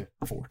 0 to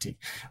 40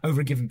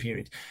 over a given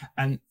period.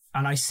 And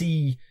I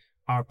see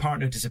our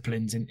partner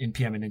disciplines in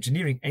PM and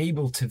engineering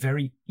able to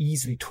very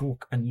easily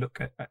talk and look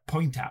at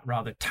point at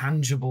rather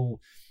tangible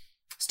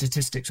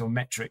statistics or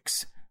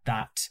metrics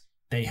that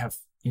they have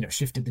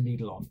shifted the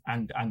needle on,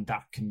 and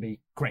that can be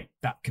great.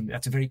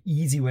 That's a very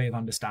easy way of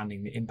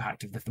understanding the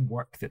impact of the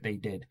work that they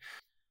did.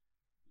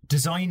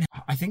 Design,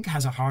 I think,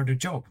 has a harder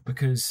job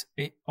because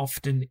it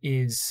often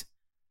is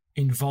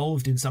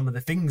involved in some of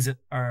the things that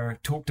are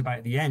talked about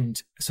at the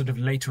end sort of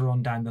later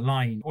on down the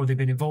line, or they've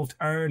been involved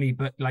early,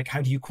 but like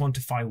how do you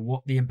quantify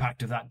what the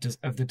impact of that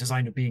of the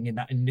designer being in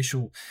that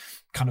initial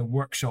kind of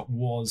workshop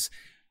was?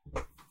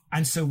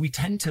 And so we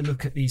tend to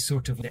look at these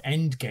sort of the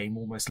end game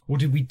almost. What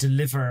did we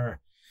deliver?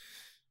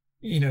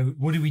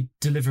 What do we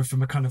deliver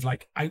from a kind of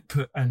like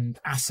output and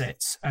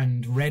assets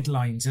and red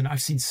lines? And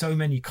I've seen so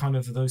many kind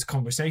of those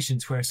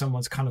conversations where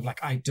someone's kind of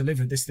like, I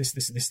delivered this.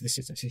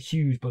 It's a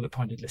huge bullet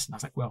pointed list. And I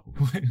was like, well,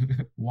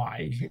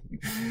 why?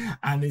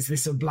 And is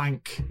this a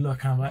blank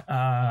look? And I'm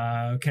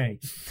like, okay.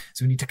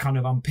 So we need to kind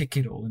of unpick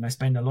it all. And I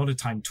spend a lot of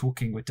time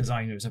talking with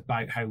designers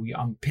about how we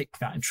unpick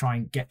that and try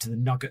and get to the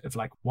nugget of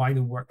like why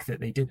the work that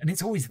they did. And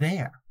it's always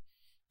there.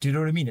 Do you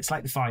know what I mean? It's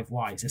like the 5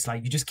 whys. It's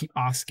like you just keep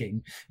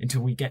asking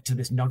until we get to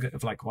this nugget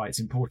of like why it's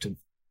important.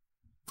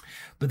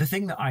 But the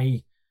thing that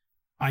I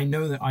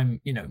know that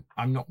I'm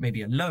not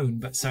maybe alone,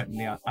 but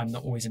certainly I'm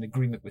not always in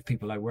agreement with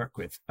people I work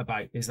with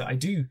about is that I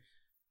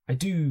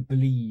do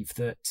believe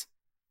that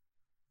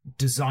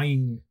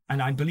design,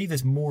 and I believe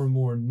there's more and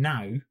more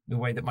now, the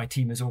way that my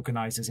team is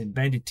organized as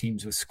embedded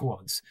teams with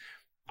squads,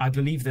 I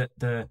believe that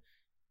the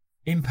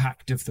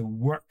impact of the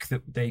work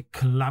that they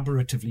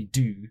collaboratively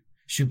do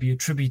should be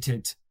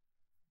attributed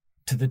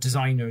to the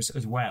designers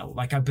as well.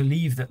 Like I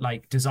believe that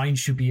like design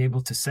should be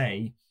able to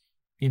say,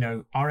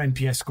 our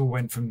NPS score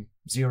went from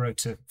 0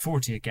 to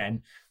 40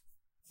 again.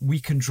 We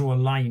can draw a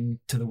line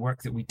to the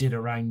work that we did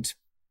around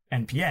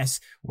NPS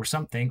or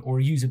something, or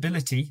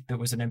usability that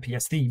was an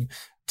NPS theme,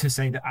 to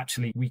say that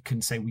actually we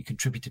can say we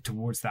contributed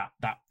towards that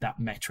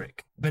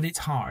metric. But it's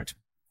hard,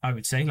 I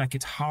would say. Like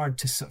it's hard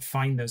to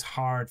find those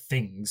hard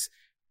things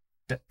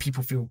that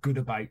people feel good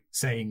about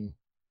saying,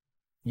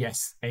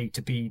 yes, A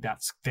to B,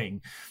 that's thing,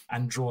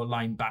 and draw a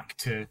line back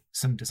to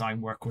some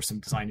design work or some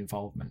design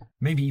involvement.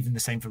 Maybe even the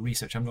same for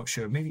research. I'm not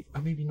sure. Maybe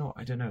not.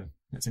 I don't know.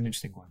 That's an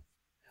interesting one.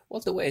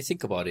 Well, the way I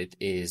think about it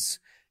is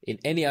in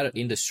any other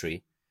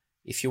industry,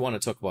 if you want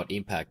to talk about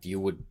impact, you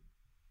would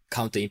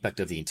count the impact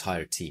of the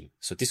entire team.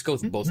 So this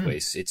goes both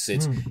ways.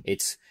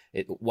 It's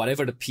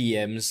whatever the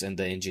PMs and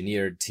the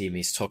engineer team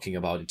is talking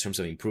about in terms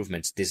of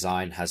improvements,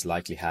 design has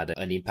likely had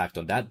an impact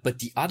on that. But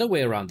the other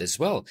way around as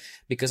well,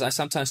 because I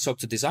sometimes talk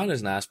to designers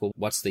and ask, well,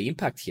 what's the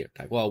impact here?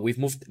 Like, well, we've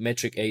moved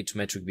metric A to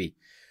metric B.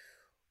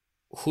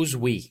 Who's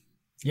we?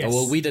 Yes.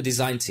 Well, we the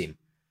design team.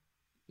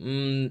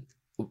 Who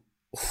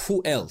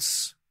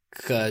else?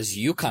 Because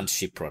you can't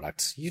ship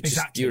products.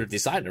 You're a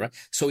designer, right?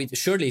 So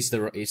surely it's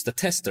the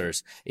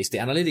testers, it's the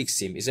analytics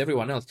team, it's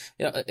everyone else.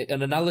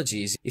 An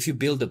analogy is if you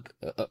build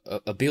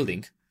a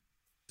building,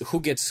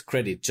 who gets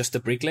credit? Just the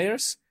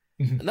bricklayers?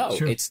 No,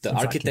 sure. It's the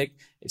architect,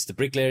 it's the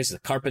bricklayers, the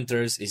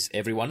carpenters, is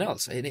everyone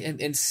else.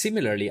 And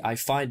similarly, I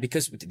find,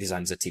 because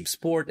design is a team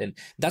sport, and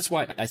that's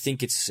why I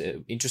think it's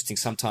interesting.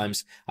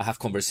 Sometimes I have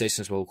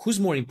conversations, well, who's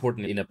more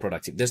important in a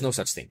product team? There's no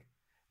such thing.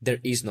 There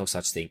is no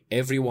such thing.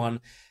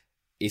 Everyone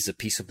is a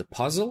piece of the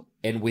puzzle,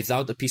 and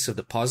without a piece of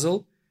the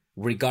puzzle,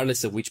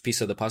 regardless of which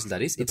piece of the puzzle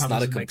that is, it's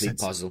not a complete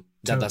puzzle.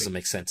 That doesn't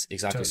make sense.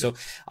 Exactly. Totally.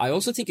 So I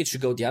also think it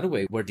should go the other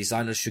way, where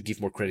designers should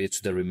give more credit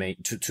to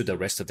the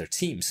rest of their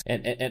teams.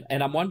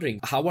 And I'm wondering,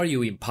 how are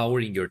you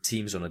empowering your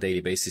teams on a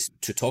daily basis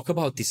to talk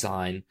about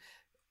design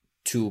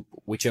to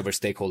whichever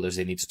stakeholders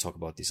they need to talk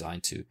about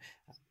design to,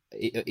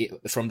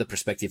 from the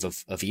perspective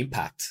of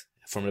impact?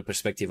 From the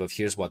perspective of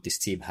here's what this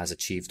team has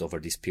achieved over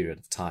this period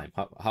of time.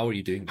 How are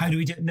you doing that? How do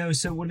we do? No,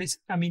 so well, it's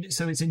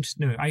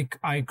interesting. No,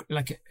 I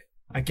like,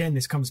 again,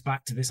 this comes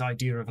back to this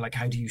idea of like,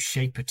 how do you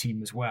shape a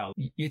team as well?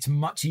 It's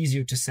much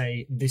easier to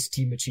say this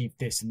team achieved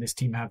this and this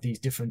team have these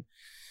different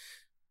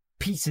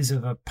pieces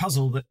of a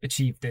puzzle that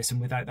achieved this.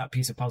 And without that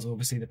piece of puzzle,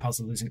 obviously the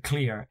puzzle isn't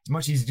clear. It's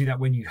much easier to do that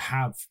when you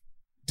have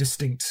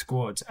distinct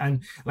squads.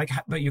 And like,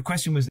 but your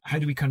question was, how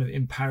do we kind of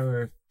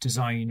empower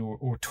design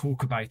or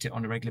talk about it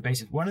on a regular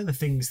basis? One of the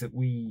things that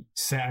we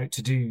set out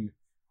to do,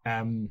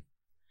 think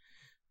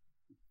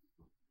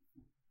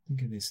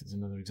of this as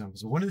another example.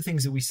 So one of the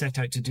things that we set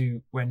out to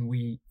do when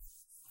we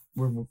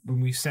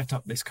set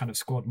up this kind of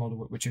squad model,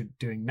 which we're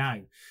doing now,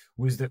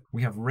 was that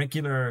we have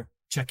regular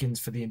check-ins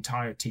for the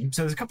entire team.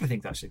 So there's a couple of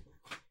things actually.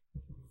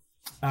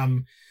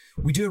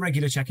 We do a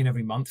regular check-in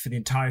every month for the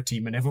entire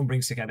team, and everyone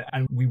brings together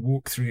and we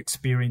walk through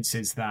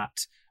experiences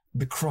that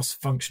the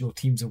cross-functional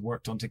teams have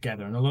worked on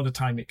together. And a lot of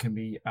time it can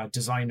be a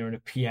designer and a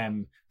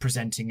PM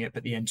presenting it,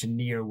 but the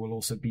engineer will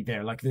also be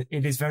there. Like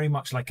it is very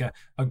much like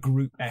a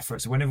group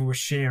effort. So whenever we're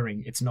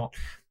sharing, it's not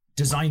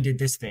design did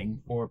this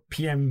thing or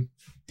PM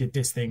did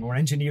this thing or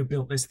engineer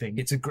built this thing.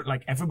 It's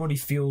like everybody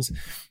feels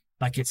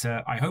like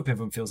I hope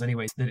everyone feels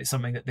anyways, that it's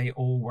something that they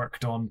all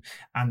worked on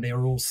and they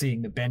are all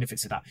seeing the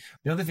benefits of that.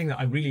 The other thing that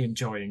I'm really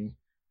enjoying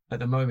at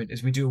the moment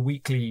is we do a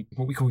weekly,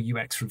 what we call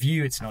UX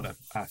review. It's not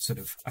a sort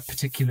of a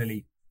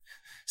particularly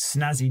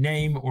snazzy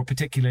name or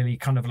particularly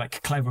kind of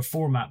like clever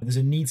format. There's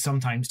a need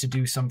sometimes to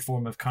do some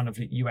form of kind of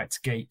UX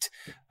gate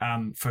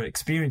for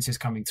experiences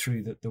coming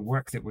through the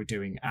work that we're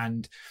doing.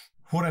 And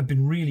what I've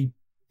been really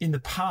in the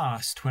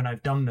past, when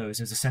I've done those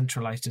as a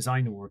centralized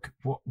design org,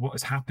 what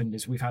has happened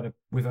is we've had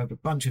a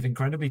bunch of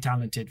incredibly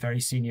talented,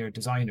 very senior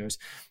designers,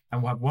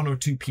 and we'll have 1 or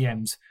 2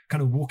 PMs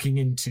kind of walking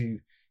into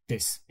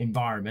this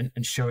environment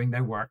and showing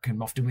their work,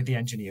 and often with the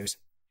engineers.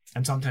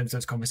 And sometimes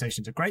those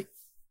conversations are great,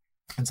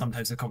 and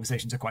sometimes the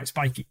conversations are quite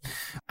spiky.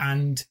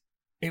 And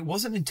it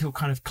wasn't until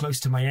kind of close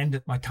to my end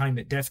at my time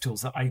at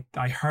DevTools that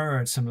I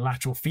heard some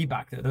lateral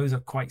feedback that those are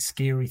quite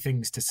scary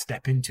things to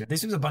step into.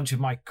 This was a bunch of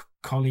my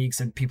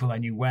colleagues and people I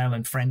knew well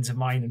and friends of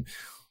mine. And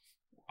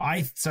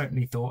I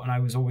certainly thought, and I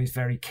was always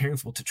very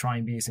careful to try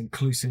and be as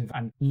inclusive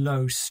and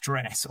low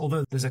stress,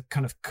 although there's a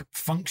kind of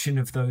function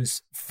of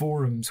those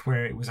forums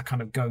where it was a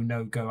kind of go,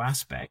 no go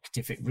aspect.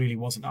 If it really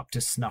wasn't up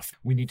to snuff,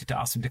 we needed to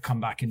ask them to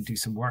come back and do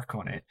some work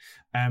on it.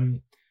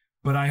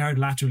 But I heard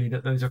laterally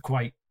that those are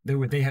quite,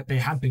 they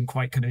had been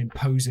quite kind of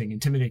imposing,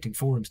 intimidating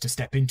forums to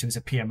step into as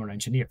a PM or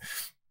engineer.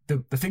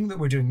 The thing that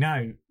we're doing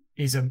now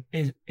is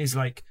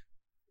like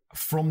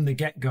from the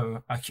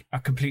get-go a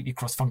completely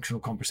cross-functional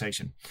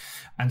conversation.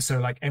 And so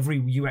like every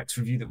UX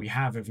review that we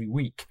have every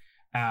week,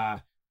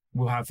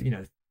 we'll have, you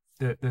know,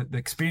 the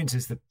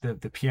experiences that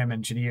the PM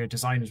engineer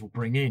designers will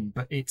bring in,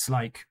 but it's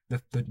like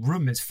the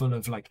room is full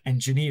of like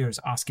engineers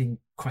asking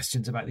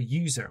questions about the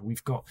user.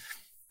 We've got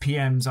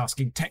PMs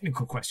asking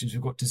technical questions.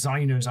 We've got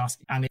designers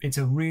asking, and it's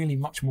a really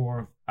much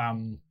more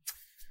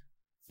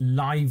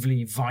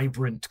lively,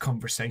 vibrant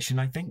conversation.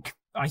 I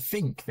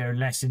think they're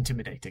less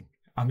intimidating.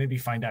 I'll maybe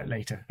find out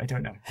later. I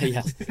don't know.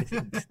 Yeah.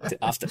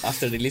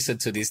 After they listen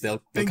to this,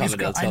 they'll come and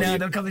they'll tell you.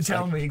 They'll come and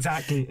tell me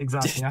exactly.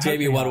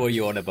 Jamie, what were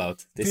you on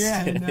about? This.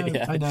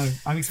 Yeah, I know.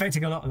 I'm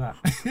expecting a lot of that.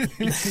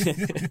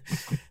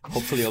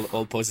 Hopefully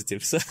all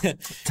positives.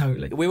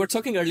 Totally. We were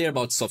talking earlier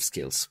about soft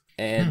skills,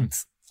 and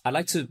I'd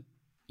like to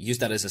use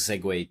that as a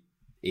segue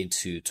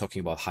into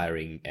talking about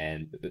hiring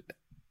and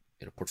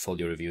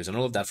portfolio reviews and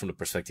all of that from the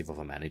perspective of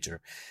a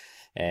manager.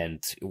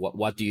 And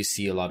what do you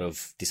see a lot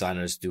of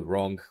designers do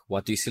wrong?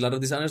 What do you see a lot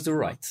of designers do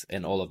right?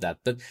 And all of that.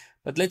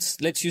 But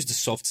let's use the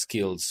soft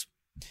skills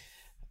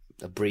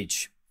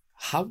bridge.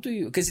 How do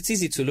you, because it's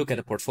easy to look at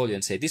a portfolio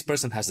and say, this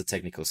person has the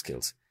technical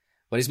skills.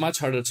 But it's much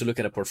harder to look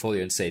at a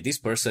portfolio and say, this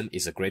person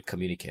is a great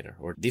communicator,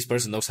 or this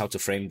person knows how to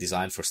frame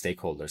design for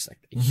stakeholders.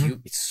 Like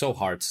it's so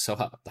hard.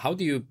 So how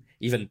do you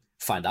even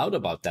find out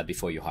about that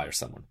before you hire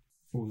someone?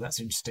 Oh, that's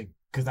interesting,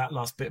 because that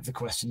last bit of the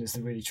question is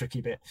the really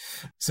tricky bit.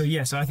 So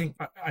I think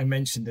I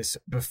mentioned this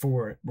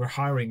before. We're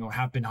hiring, or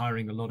have been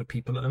hiring, a lot of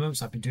people at the moment.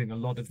 So I've been doing a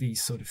lot of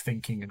these sort of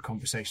thinking and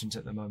conversations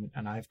at the moment.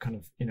 And I've kind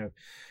of,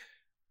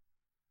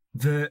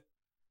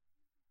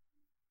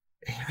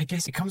 I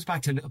guess it comes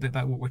back to a little bit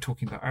about what we're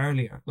talking about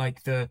earlier.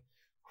 Like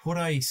what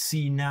I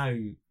see now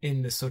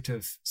in the sort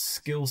of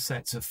skill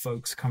sets of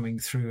folks coming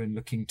through and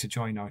looking to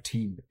join our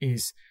team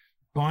is,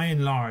 by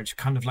and large,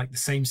 kind of like the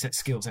same set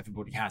skills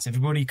everybody has.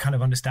 Everybody kind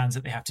of understands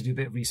that they have to do a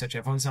bit of research.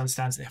 Everyone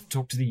understands they have to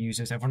talk to the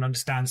users. Everyone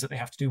understands that they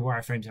have to do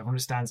wireframes. Everyone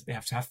understands that they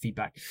have to have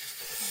feedback.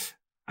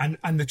 And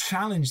the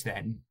challenge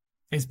then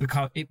is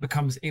because it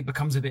becomes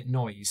a bit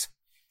noise.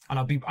 And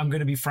I'm going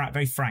to be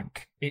very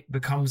frank. It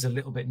becomes a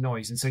little bit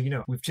noise. And so,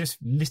 we've just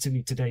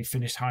literally today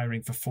finished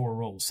hiring for 4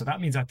 roles. So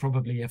that means I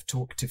probably have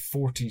talked to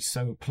 40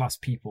 so plus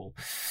people.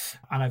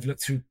 And I've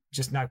looked through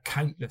just now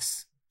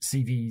countless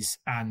CVs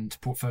and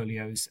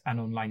portfolios and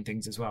online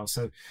things as well.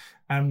 So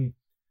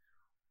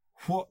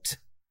what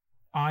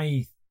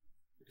I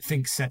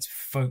think sets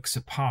folks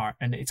apart,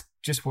 and it's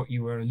just what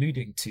you were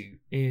alluding to,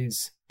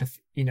 is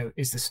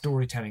the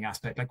storytelling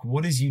aspect. Like,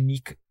 what is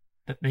unique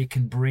that they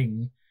can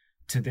bring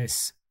to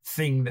this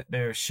thing that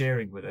they're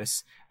sharing with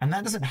us? And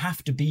that doesn't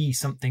have to be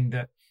something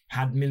that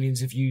had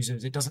millions of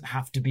users. It doesn't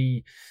have to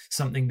be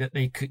something that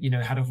they could,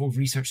 had a whole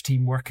research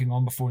team working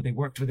on before they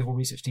worked with the whole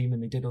research team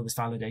and they did all this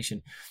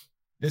validation.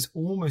 There's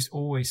almost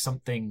always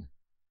something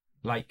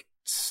like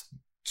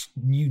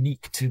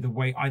unique to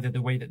either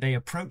the way that they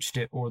approached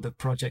it or the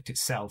project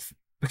itself,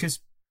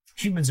 because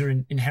humans are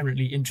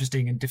inherently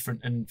interesting and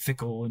different and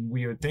fickle and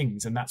weird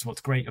things. And that's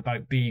what's great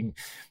about being,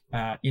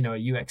 a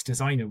UX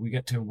designer. We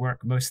get to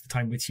work most of the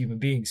time with human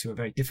beings who are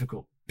very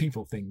difficult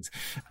people things.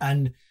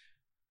 And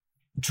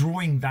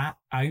drawing that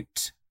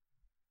out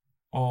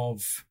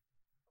of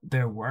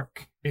their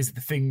work is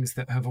the things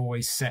that have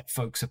always set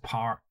folks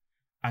apart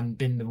and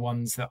been the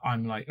ones that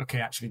I'm like, okay,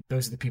 actually,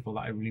 those are the people that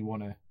I really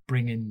want to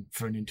bring in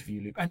for an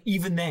interview loop. And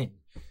even then,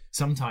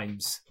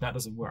 sometimes that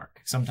doesn't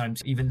work.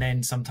 Sometimes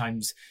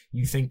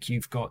you think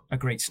you've got a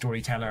great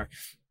storyteller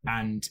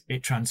and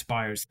it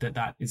transpires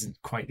that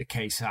isn't quite the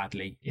case,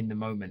 sadly, in the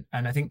moment.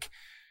 And I think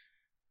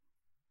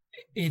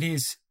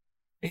it's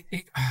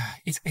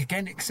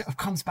again, it sort of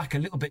comes back a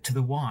little bit to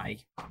the why,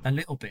 a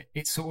little bit.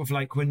 It's sort of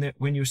like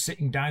when you're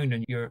sitting down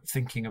and you're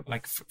thinking of,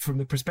 like, from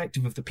the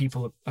perspective of the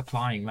people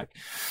applying, like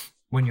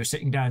when you're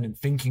sitting down and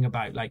thinking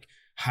about like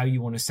how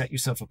you want to set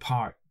yourself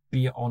apart,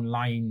 be it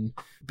online,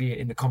 be it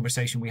in the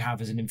conversation we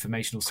have as an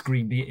informational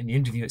screen, be it in the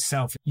interview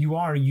itself, you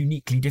are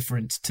uniquely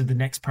different to the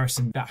next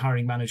person that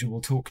hiring manager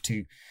will talk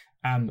to.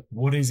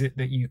 What is it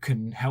that you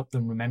can help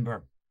them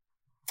remember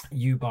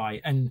you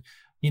buy. And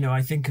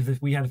I think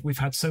of we've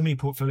had so many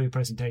portfolio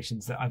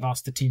presentations that I've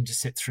asked the team to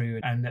sit through,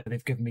 and that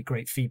they've given me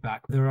great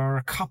feedback. There are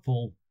a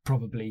couple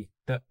probably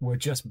that were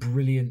just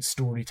brilliant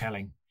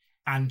storytelling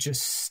and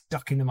just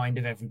stuck in the mind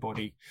of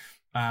everybody.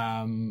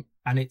 And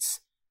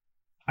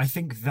I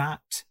think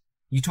that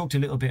you talked a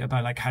little bit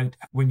about like how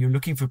when you're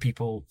looking for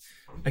people,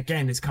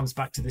 again, it comes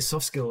back to this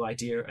soft skill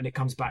idea, and it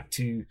comes back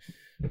to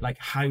like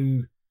how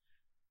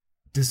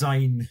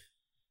design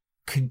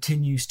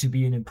continues to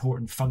be an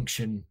important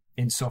function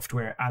in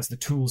software as the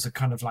tools are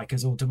kind of like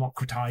as all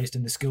democratized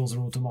and the skills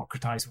are all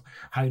democratized.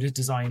 How does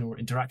design or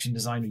interaction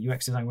design or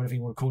UX design, whatever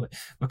you want to call it,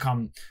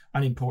 become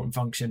an important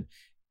function?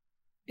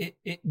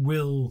 It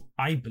will,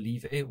 I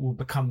believe, it will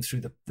become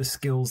through the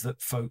skills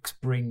that folks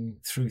bring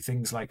through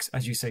things like,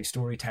 as you say,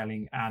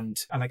 storytelling and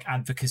like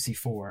advocacy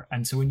for.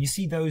 And so when you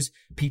see those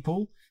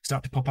people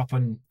start to pop up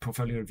on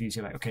portfolio reviews,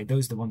 you're like, okay,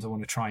 those are the ones I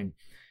want to try and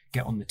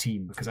get on the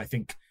team, because I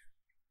think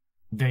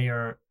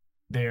they're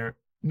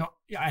not,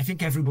 I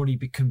think everybody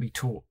can be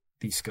taught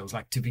these skills.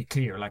 Like, to be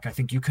clear, like, I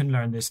think you can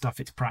learn this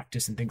stuff, it's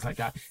practice and things like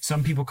that.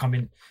 Some people come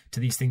in to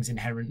these things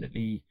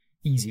inherently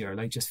easier.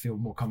 They just feel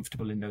more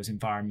comfortable in those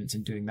environments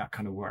and doing that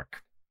kind of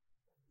work.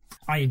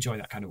 I enjoy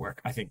that kind of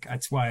work. I think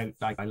that's why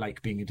I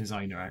like being a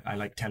designer. I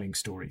like telling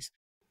stories.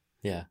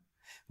 Yeah.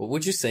 Well,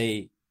 would you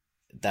say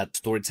that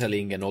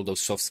storytelling and all those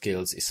soft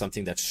skills is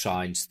something that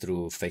shines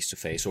through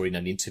face-to-face or in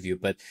an interview?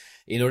 But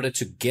in order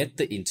to get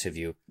the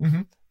interview,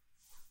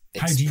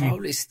 it's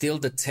probably still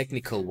the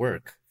technical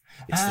work.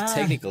 It's the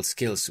technical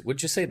skills.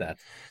 Would you say that?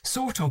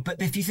 Sort of.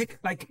 But if you think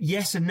like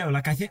yes and no,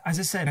 like I think, as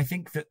I said, I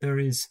think that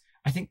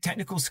I think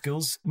technical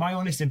skills, my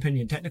honest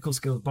opinion, technical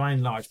skills by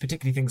and large,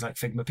 particularly things like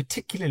Figma,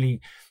 particularly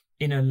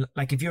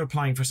like if you're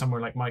applying for somewhere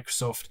like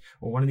Microsoft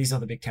or one of these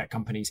other big tech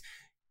companies,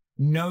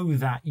 know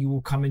that you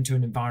will come into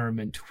an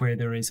environment where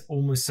there is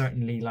almost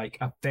certainly like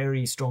a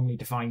very strongly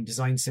defined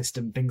design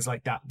system, things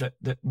like that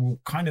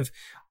will kind of,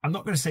 I'm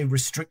not going to say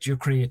restrict your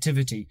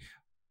creativity,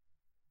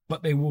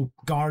 but they will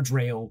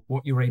guardrail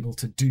what you're able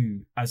to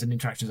do as an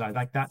interaction designer.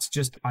 Like that's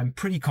just, I'm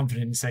pretty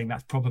confident in saying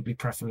that's probably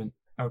prevalent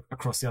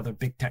across the other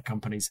big tech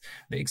companies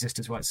that exist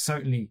as well. It's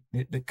certainly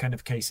the kind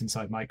of case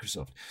inside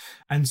Microsoft.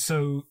 And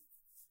so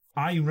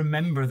I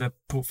remember the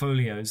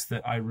portfolios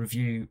that I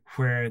review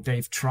where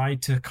they've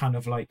tried to kind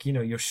of like,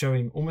 you're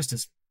showing almost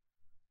as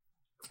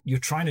you're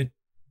trying to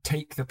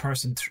take the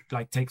person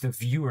take the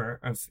viewer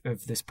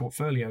of this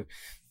portfolio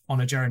on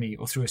a journey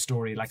or through a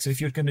story. Like, so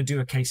if you're going to do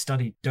a case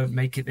study, don't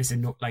make it this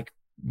in like,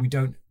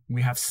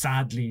 we have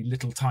sadly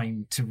little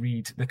time to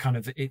read the kind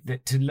of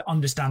to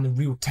understand the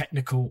real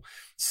technical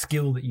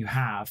skill that you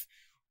have.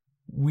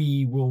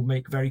 We will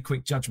make very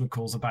quick judgment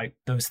calls about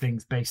those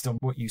things based on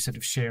what you sort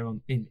of share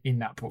in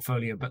that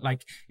portfolio. But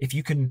like, if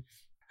you can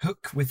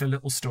hook with a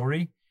little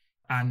story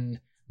and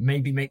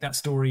maybe make that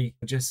story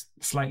just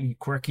slightly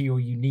quirky or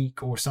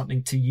unique or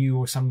something to you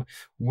or some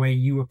way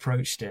you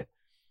approached it,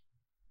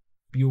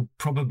 you'll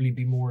probably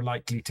be more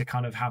likely to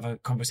kind of have a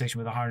conversation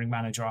with a hiring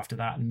manager after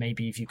that. And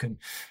maybe if you can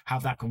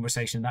have that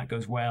conversation, that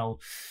goes well,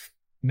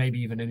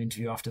 maybe even an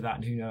interview after that,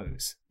 and who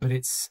knows. But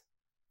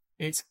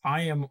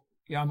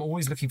I'm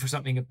always looking for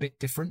something a bit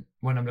different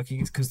when I'm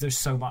looking, because there's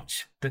so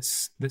much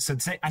that's the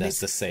same. And that's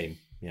the same.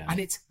 Yeah. And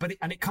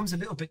it comes a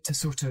little bit to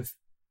sort of,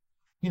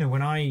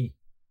 when I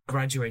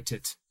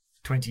graduated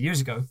 20 years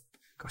ago,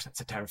 gosh,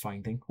 that's a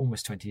terrifying thing.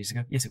 Almost 20 years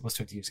ago. Yes, it was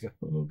 20 years ago.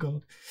 Oh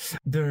God.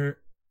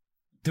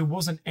 There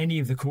wasn't any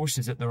of the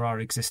courses that there are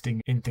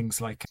existing in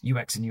things like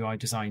UX and UI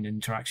design and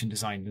interaction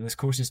design. And there's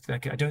courses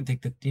like, I don't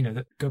think that,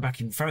 that go back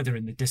even further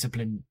in the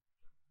discipline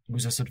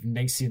was a sort of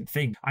nascent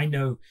thing. I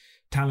know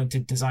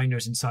talented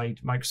designers inside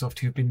Microsoft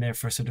who've been there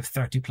for sort of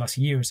 30 plus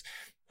years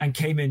and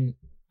came in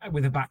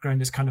with a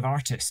background as kind of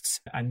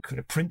artists and kind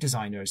of print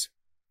designers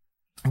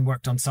and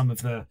worked on some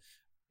of the,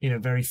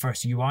 very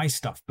first UI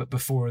stuff. But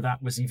before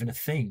that was even a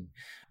thing.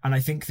 And I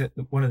think that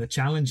one of the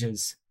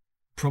challenges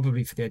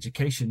probably for the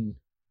education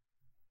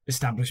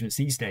establishments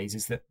these days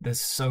is that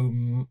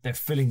they're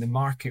filling the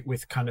market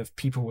with kind of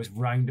people with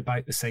round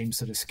about the same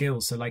sort of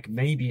skills. So like,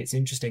 maybe it's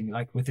interesting,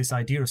 like with this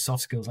idea of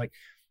soft skills, like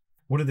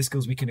what are the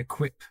skills we can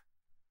equip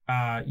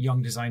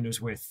young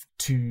designers with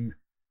to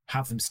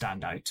have them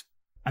stand out?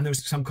 And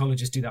there's some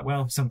colleges do that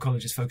well. Some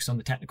colleges focus on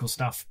the technical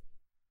stuff,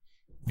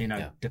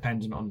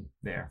 depending on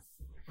there.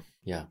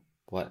 Yeah.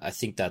 Well, I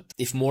think that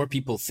if more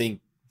people think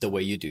the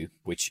way you do,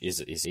 which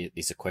is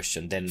a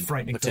question, then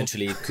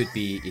potentially it could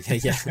be,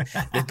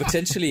 then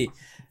potentially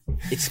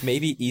it's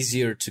maybe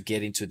easier to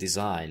get into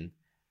design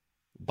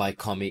by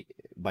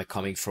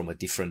coming from a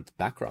different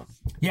background.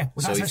 Yeah.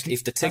 Well, so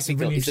if the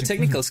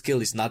technical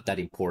skill is not that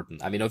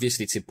important, I mean,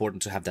 obviously it's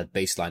important to have that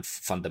baseline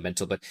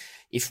fundamental, but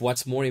if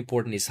what's more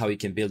important is how you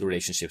can build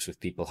relationships with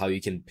people, how you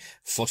can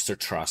foster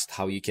trust,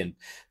 how you can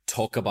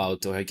talk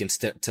about, or how you can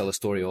tell a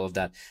story, all of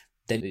that,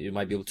 then you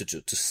might be able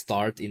to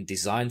start in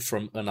design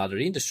from another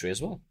industry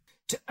as well.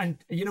 And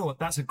you know what?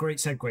 That's a great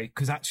segue,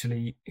 because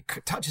actually it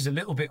touches a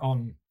little bit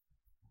on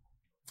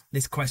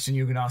this question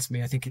you're going to ask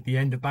me, I think, at the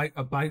end about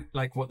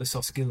like what the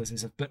soft skill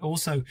is. But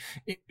also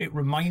it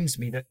reminds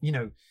me that,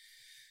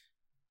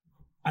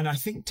 And I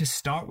think to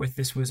start with,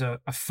 this was a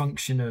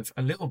function of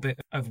a little bit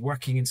of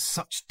working in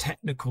such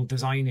technical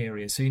design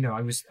areas. So,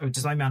 I was a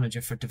design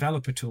manager for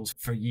developer tools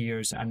for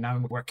years, and now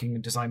I'm working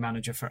in design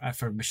manager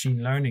for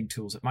machine learning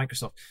tools at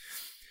Microsoft.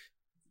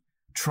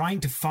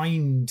 Trying to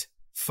find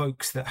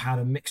folks that had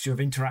a mixture of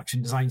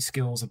interaction design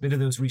skills, a bit of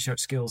those research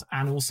skills,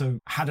 and also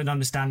had an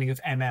understanding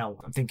of ML.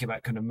 I'm thinking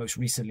about kind of most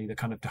recently the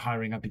kind of the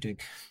hiring I've been doing.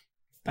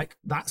 Like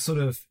that sort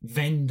of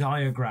Venn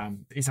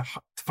diagram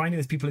finding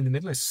those people in the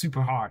middle is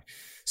super hard.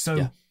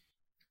 So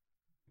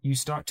you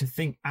start to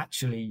think,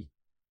 actually,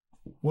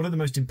 what are the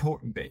most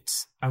important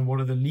bits and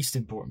what are the least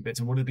important bits?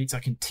 And what are the bits I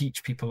can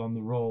teach people on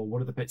the role?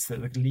 What are the bits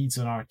that the leads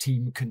on our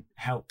team can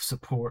help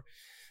support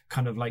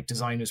kind of like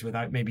designers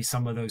without maybe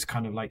some of those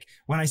kind of like,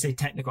 when I say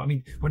technical, I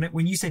mean,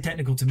 when you say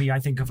technical to me, I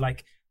think of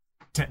like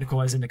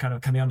technical as in the kind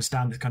of, can they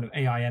understand the kind of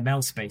AI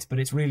ML space, but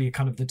it's really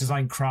kind of the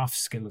design craft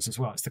skills as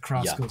well. It's the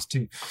craft skills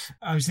too.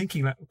 I was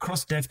thinking like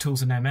across dev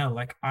tools and ML,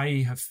 like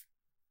I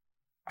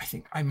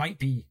think I might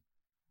be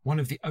one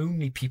of the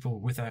only people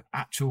with an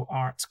actual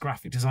arts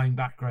graphic design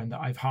background that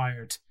I've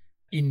hired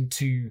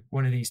into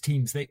one of these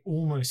teams. They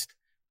almost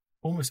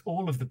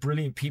all of the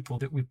brilliant people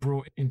that we've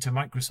brought into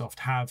Microsoft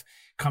have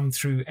come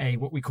through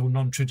what we call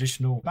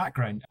non-traditional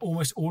background.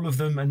 Almost all of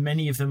them, and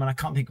many of them, and I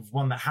can't think of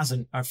one that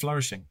hasn't, are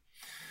flourishing.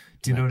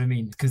 Do you know what I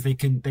mean? Because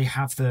they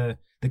have the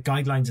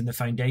guidelines and the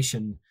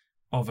foundation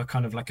of a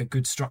kind of like a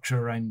good structure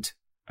around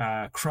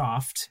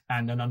craft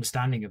and an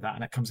understanding of that.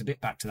 And it comes a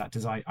bit back to that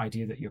design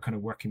idea that you're kind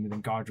of working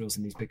within guardrails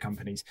in these big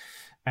companies.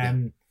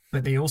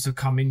 But they also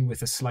come in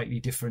with a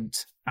slightly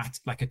different,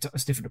 like a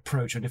different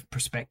approach or a different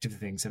perspective of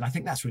things. And I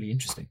think that's really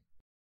interesting.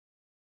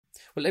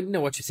 Well, let me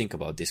know what you think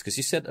about this, because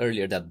you said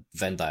earlier that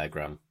Venn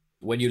diagram.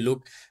 When you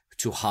look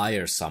to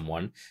hire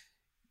someone,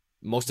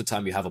 most of the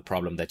time you have a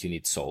problem that you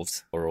need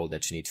solved or a role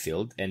that you need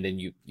filled. And then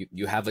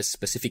you have a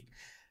specific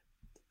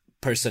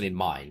person in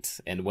mind.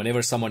 And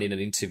whenever someone in an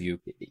interview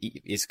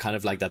is kind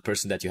of like that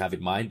person that you have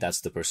in mind,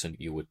 that's the person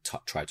you would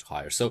try to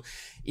hire. So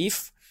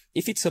if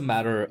it's a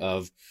matter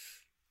of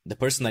the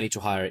person I need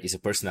to hire is a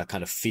person that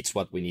kind of fits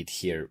what we need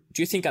here,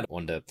 do you think that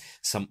on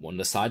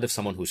the side of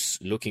someone who's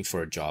looking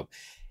for a job,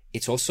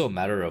 it's also a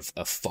matter of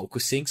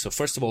focusing? So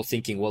first of all,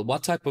 thinking, well,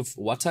 what type of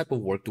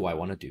work do I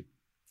want to do?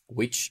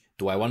 Which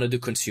do I want to do?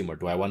 Consumer?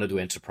 Do I want to do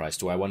enterprise?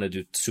 Do I want to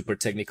do super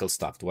technical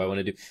stuff? Do I want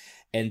to do,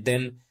 and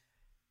then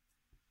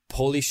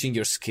polishing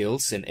your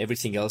skills and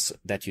everything else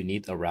that you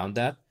need around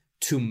that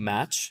to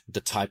match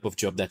the type of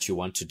job that you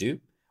want to do?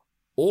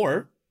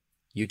 Or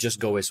you just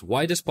go as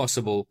wide as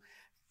possible,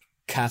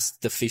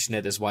 cast the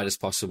fishnet as wide as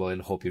possible,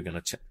 and hope you're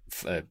going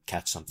to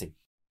catch something?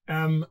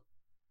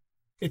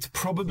 It's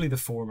probably the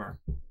former,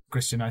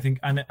 Christian, I think.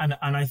 And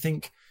I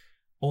think,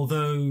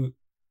 although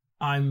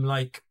I'm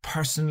like,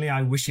 personally,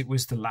 I wish it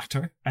was the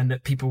latter, and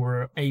that people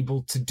were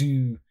able to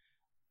do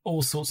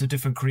all sorts of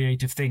different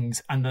creative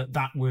things, and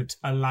that would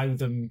allow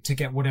them to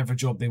get whatever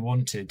job they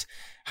wanted.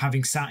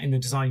 Having sat in the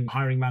design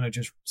hiring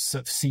manager's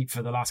seat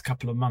for the last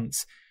couple of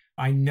months,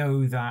 I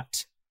know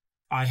that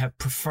I have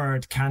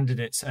preferred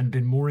candidates and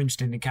been more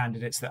interested in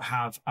candidates that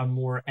have a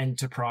more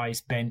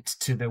enterprise bent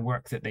to the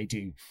work that they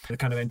do, the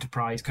kind of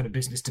enterprise, kind of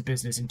business to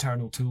business,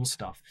 internal tool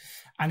stuff.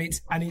 And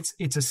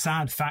it's a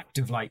sad fact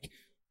of like,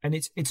 and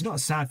it's not a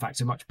sad fact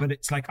so much, but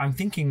it's like I'm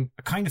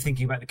kind of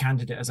thinking about the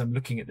candidate as I'm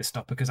looking at this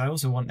stuff, because I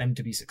also want them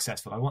to be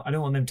successful. I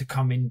don't want them to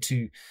come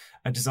into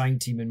a design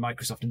team in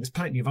Microsoft, and there's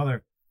plenty of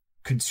other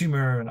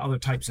consumer and other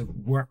types of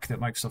work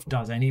that Microsoft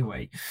does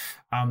anyway.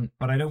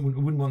 But I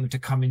wouldn't want them to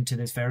come into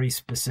this very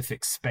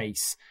specific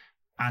space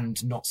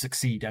and not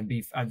succeed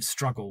and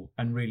struggle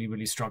and really,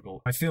 really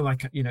struggle. I feel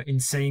like,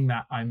 in saying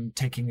that, I'm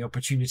taking the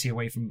opportunity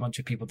away from a bunch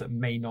of people that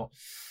may not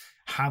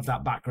have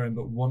that background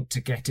but want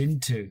to get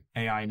into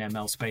AI and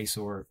ML space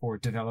or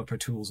developer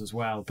tools as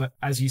well. But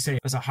as you say,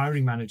 as a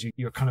hiring manager,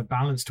 you're kind of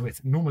balanced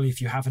with, normally if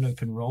you have an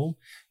open role,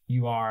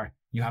 you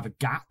have a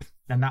gap,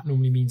 and that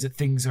normally means that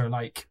things are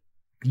like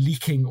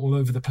leaking all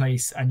over the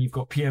place, and you've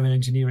got PM and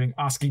engineering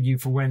asking you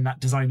for when that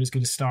designer is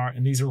going to start.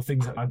 And these are all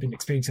things that I've been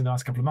experiencing the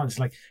last couple of months.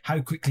 Like, how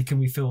quickly can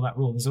we fill that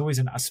role? There's always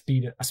a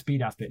speed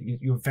aspect.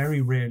 You're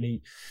very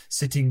rarely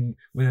sitting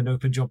with an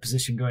open job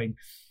position going,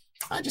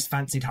 I just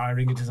fancied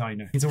hiring a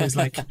designer. It's always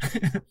like,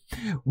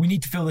 we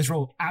need to fill this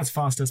role as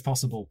fast as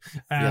possible.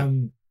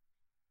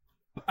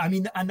 I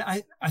mean, and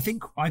I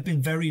think I've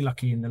been very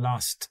lucky in the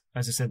last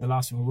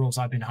roles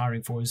I've been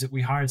hiring for, is that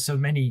we hired so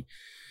many.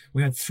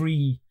 We had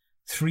three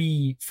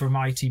for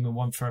my team and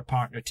one for a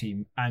partner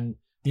team. And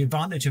the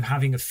advantage of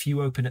having a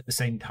few open at the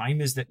same time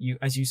is that you,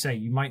 as you say,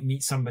 you might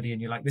meet somebody and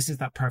you're like, this is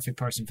that perfect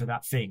person for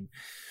that thing.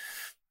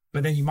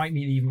 But then you might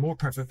meet an even more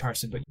perfect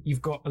person, but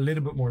you've got a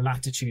little bit more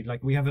latitude.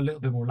 Like, we have a little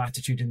bit more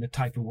latitude in the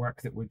type of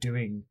work that we're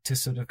doing to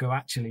sort of go,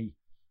 actually,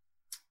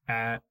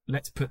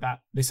 let's put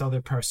this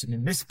other person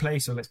in this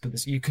place, or let's put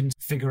this, you can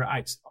figure it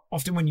out.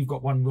 Often when you've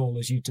got one role,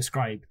 as you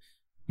describe,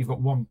 you've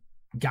got one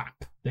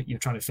gap that you're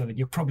trying to fill, and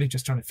you're probably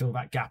just trying to fill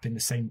that gap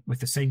with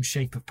the same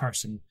shape of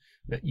person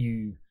that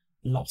you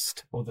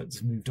lost or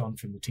that's moved on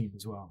from the team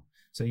as well.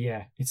 So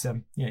yeah, it's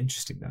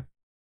interesting though.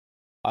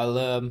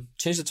 I'll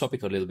change the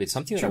topic a little bit.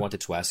 Something that I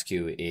wanted to ask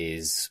you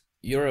is,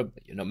 you're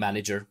a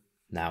manager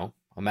now.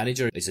 A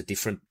manager is a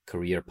different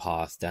career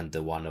path than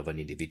the one of an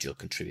individual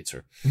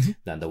contributor,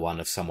 than the one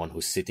of someone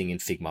who's sitting in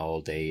Figma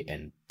all day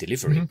and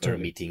delivering or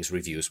meetings,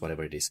 reviews,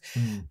 whatever it is.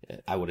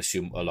 I would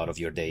assume a lot of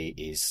your day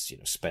is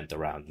spent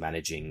around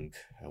managing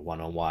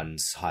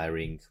one-on-ones,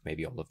 hiring,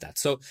 maybe all of that.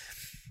 So,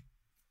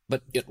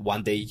 but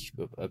one day,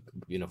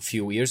 a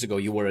few years ago,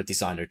 you were a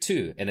designer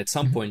too, and at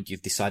some point,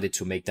 you've decided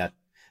to make that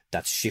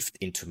shift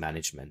into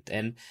management.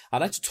 And I'd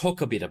like to talk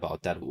a bit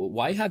about that.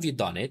 Why have you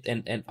done it?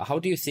 And how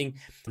do you think,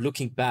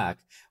 looking back,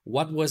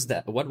 what was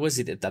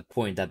it at that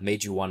point that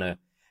made you want to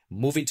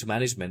move into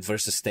management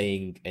versus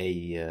staying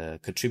a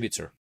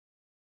contributor?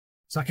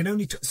 So I can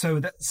only,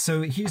 that's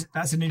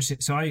an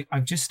interesting, so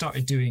I've just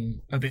started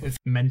doing a bit of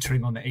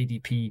mentoring on the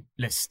ADP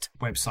list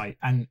website.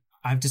 And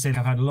I have to say,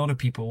 I've had a lot of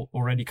people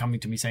already coming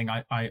to me saying,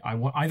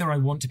 either I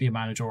want to be a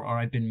manager or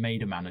I've been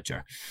made a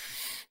manager.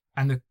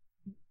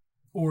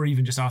 Or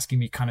even just asking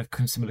me kind of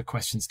similar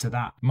questions to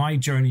that. My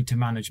journey to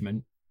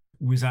management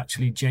was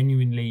actually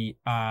genuinely,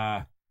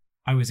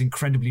 I was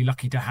incredibly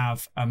lucky to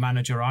have a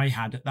manager I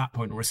had at that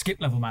point, or a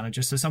skip level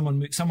manager. So someone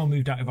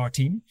moved out of our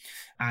team,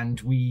 and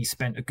we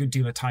spent a good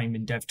deal of time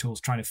in DevTools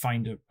trying to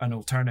find an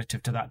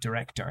alternative to that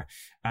director.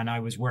 And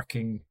I was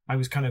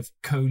kind of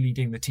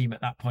co-leading the team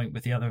at that point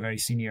with the other very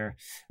senior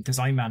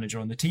design manager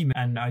on the team.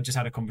 And I just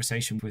had a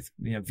conversation with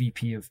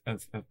VP of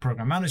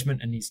program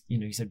management, and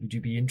he said, would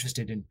you be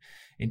interested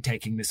in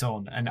taking this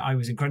on? And I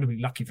was incredibly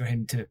lucky for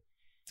him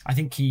I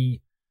think he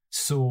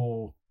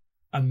saw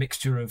a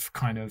mixture of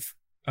kind of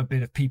a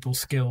bit of people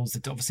skills,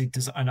 that obviously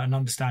an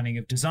understanding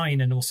of design,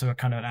 and also a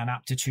kind of an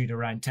aptitude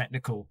around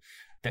technical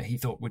that he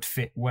thought would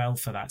fit well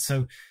for that.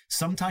 So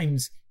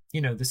sometimes,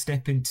 the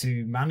step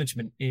into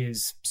management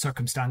is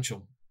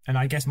circumstantial. And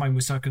I guess mine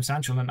was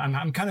circumstantial. And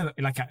I'm kind of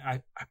like,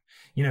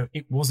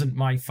 it wasn't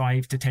my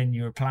 5 to 10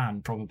 year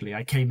plan, probably.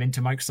 I came into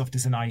Microsoft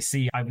as an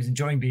IC. I was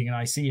enjoying being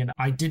an IC. And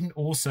I didn't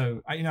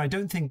also, I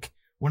don't think,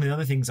 one of the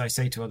other things I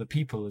say to other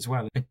people as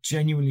well, I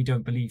genuinely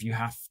don't believe you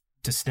have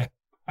to step.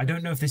 I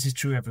don't know if this is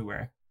true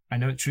everywhere. I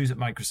know it's true at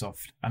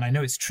Microsoft, and I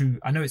know it's true.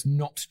 I know it's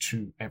not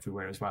true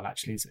everywhere as well,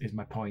 actually, is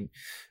my point.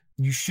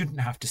 You shouldn't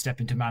have to step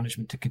into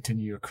management to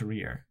continue your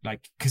career,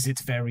 because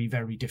it's very,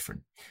 very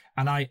different.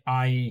 And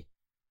I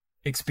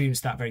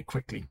experienced that very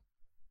quickly.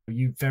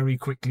 You very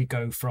quickly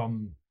go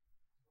from,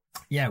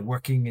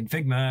 working in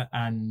Figma,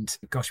 and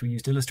gosh, we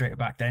used Illustrator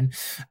back then,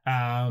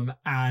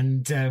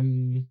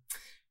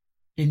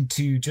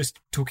 into just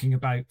talking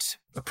about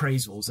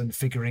appraisals and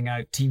figuring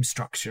out team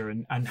structure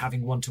and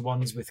having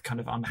one-to-ones with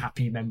kind of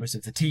unhappy members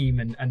of the team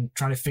and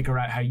trying to figure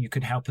out how you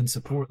could help and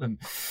support them.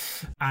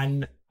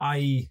 And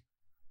I've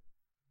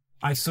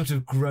sort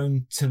of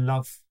grown to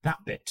love that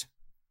bit.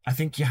 I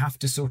think you have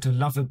to sort of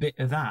love a bit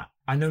of that.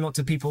 I know lots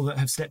of people that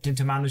have stepped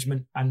into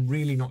management and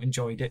really not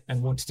enjoyed it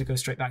and wanted to go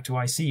straight back to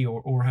IC,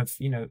 or have,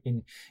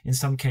 in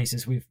some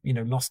cases, we've,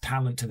 lost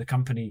talent to the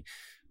company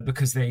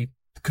because they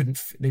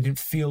didn't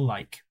feel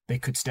like they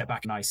could step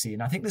back in IC.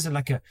 And I think there's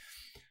a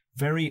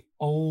very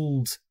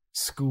old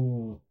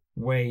school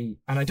way,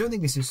 and I don't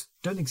think this is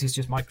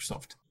just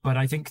Microsoft, but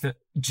I think that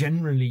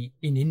generally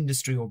in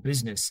industry or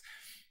business,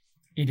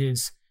 it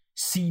is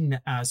seen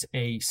as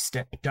a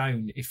step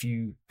down if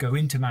you go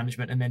into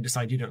management and then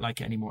decide you don't like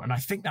it anymore. And I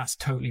think that's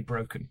totally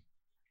broken,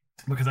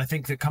 because I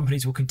think that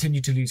companies will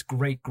continue to lose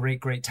great, great,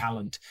 great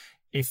talent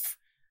if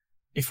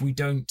we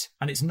don't.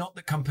 And it's not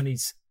that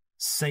companies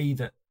say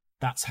that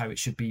that's how it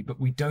should be, but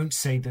we don't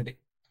say that it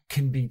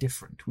can be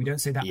different. We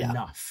don't say that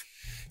enough.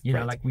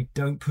 We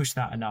don't push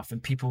that enough,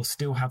 and people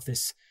still have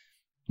this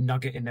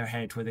nugget in their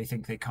head where they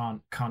think they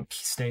can't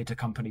stay at a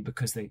company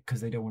because they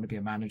don't want to be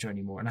a manager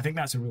anymore. And I think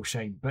that's a real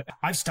shame. But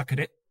I've stuck at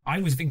it. I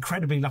was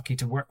incredibly lucky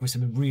to work with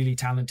some really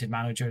talented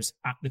managers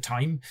at the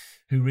time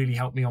who really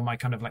helped me on my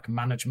kind of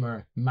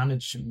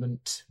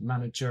management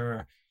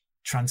manager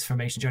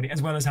transformation journey,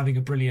 as well as having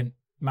a brilliant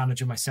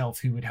manager myself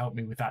who would help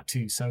me with that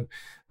too. So,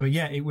 but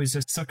it was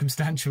a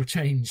circumstantial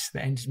change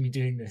that ended me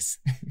doing this.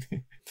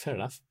 Fair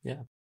enough.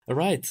 Yeah. All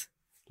right.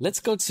 Let's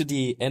go to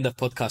the end of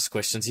podcast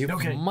questions. You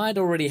might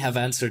already have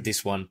answered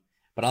this one,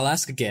 but I'll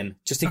ask again,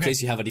 just in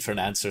case you have a different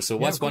answer. So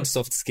what's one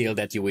soft skill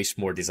that you wish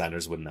more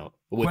designers would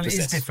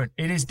possess?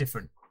 It is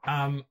different.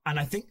 And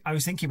I think I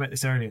was thinking about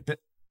this earlier, that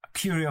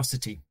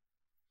curiosity.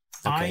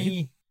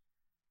 I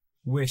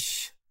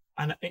wish,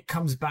 and it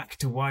comes back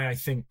to why I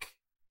think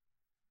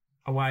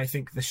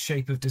the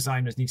shape of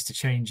designers needs to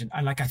change. And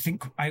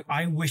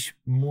I wish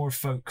more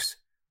folks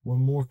were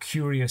more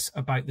curious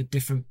about the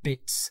different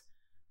bits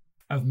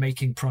of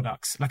making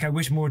products. I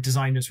wish more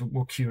designers were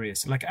more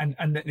curious,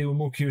 and that they were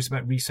more curious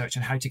about research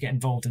and how to get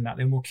involved in that.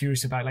 They were more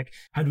curious about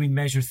how do we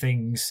measure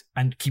things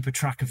and keep a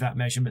track of that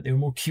measurement. They were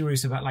more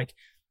curious about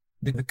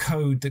the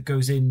code that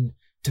goes in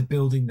to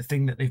building the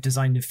thing that they've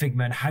designed in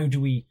Figma, and how do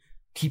we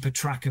keep a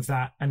track of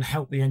that and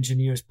help the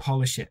engineers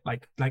polish it.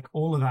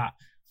 All of that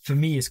for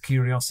me is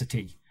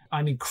curiosity.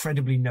 I'm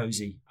incredibly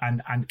nosy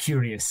and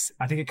curious.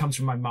 I think it comes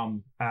from my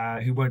mum,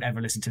 who won't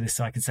ever listen to this,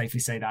 so I can safely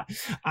say that.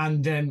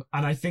 And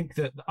I think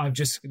that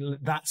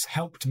that's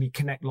helped me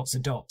connect lots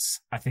of dots,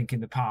 I think,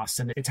 in the past.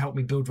 And it's helped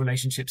me build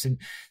relationships in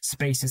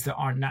spaces that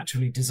aren't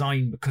naturally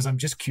designed, because I'm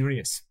just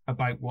curious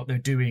about what they're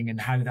doing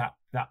and how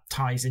that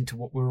ties into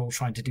what we're all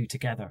trying to do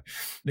together.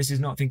 This is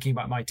not thinking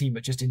about my team,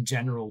 but just in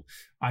general,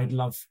 I'd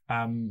love,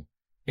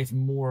 if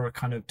more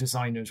kind of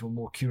designers were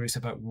more curious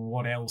about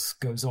what else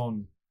goes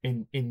on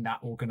in that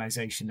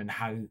organization and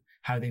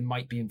how they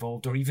might be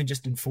involved or even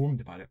just informed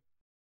about it.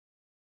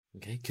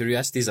 Okay,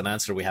 curiosity is an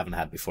answer we haven't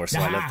had before, so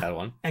I love that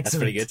one. Excellent. That's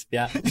pretty good.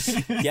 Yeah.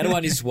 The other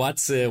one is,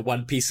 what's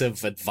one piece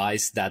of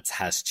advice that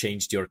has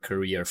changed your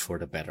career for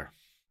the better?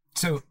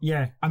 So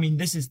yeah, I mean,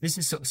 this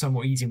is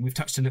somewhat easy, and we've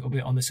touched a little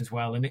bit on this as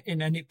well. And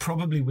it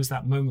probably was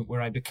that moment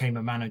where I became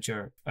a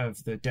manager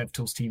of the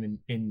DevTools team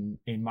in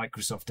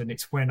Microsoft, and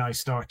it's when I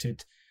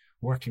started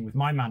working with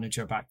my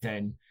manager back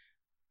then.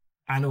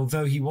 And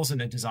although he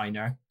wasn't a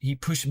designer, he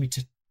pushed me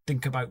to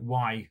think about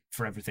why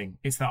for everything.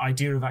 It's the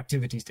idea of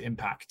activities to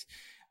impact.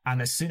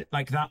 And as soon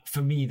like that,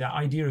 for me, that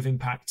idea of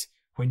impact,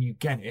 when you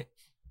get it,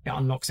 it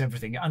unlocks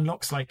everything. It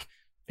unlocks, like,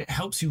 it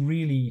helps you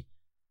really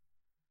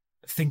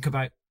think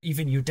about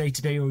even your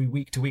day-to-day or your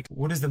week-to-week.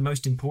 What is the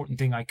most important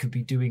thing I could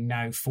be doing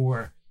now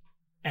for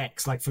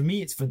X? Like, for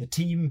me, it's for the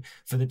team,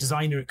 for the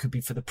designer, it could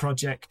be for the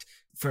project,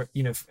 for,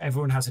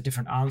 everyone has a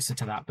different answer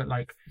to that. But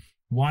like,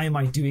 why am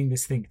I doing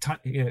this thing?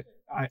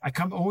 I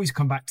always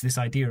come back to this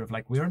idea of,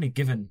 like, we're only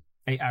given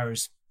 8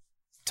 hours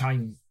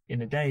time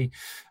in a day.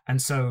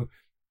 And so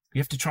you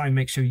have to try and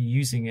make sure you're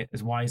using it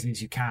as wisely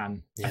as you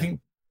can. Yeah. I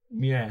think,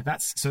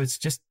 so it's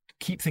just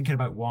keep thinking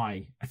about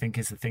why, I think,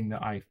 is the thing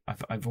that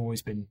I've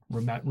always been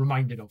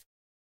reminded of.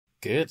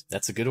 Good.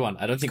 That's a good one.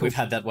 I don't think we've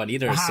had that one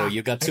either. So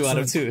you got 2 out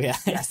of 2. Yeah.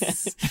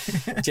 Yes.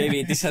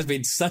 Jamie, this has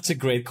been such a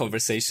great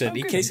conversation.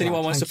 In case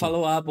anyone wants to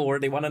follow up or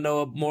they want to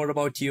know more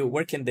about you,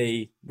 where can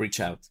they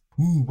reach out?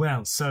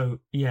 Well, so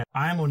yeah,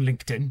 I am on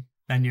LinkedIn,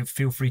 and you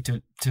feel free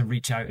to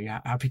reach out.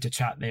 Happy to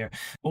chat there.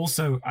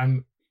 Also,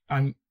 I'm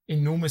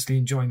enormously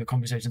enjoying the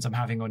conversations I'm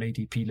having on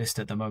ADP List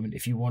at the moment.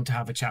 If you want to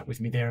have a chat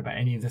with me there about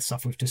any of the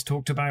stuff we've just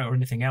talked about, or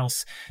anything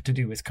else to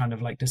do with kind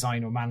of like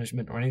design or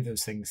management or any of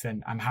those things,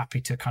 then I'm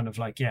happy to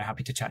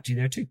happy to chat to you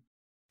there too.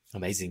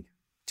 Amazing.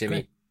 Jamie,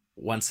 great.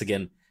 Once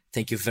again,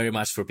 thank you very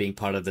much for being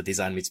part of the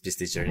Design Meets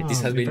Business journey.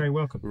 This has been very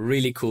welcome.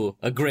 Really cool.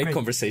 A great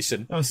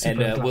conversation. Oh,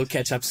 super, and we'll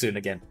catch up soon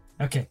again.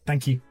 Okay.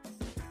 Thank you.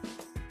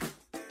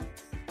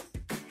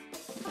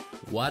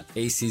 What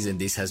a season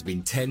this has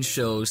been. 10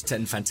 shows,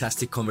 10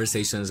 fantastic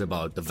conversations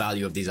about the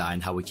value of design,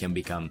 how we can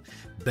become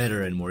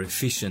better and more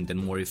efficient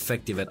and more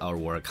effective at our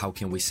work. How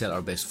can we set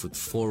our best foot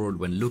forward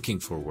when looking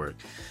for work?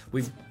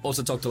 We've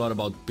also talked a lot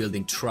about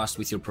building trust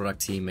with your product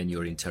team and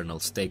your internal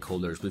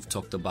stakeholders. We've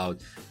talked about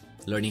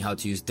learning how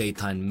to use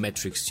data and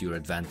metrics to your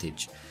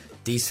advantage.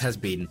 This has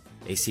been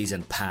a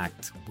season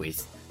packed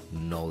with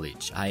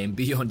knowledge. I am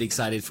beyond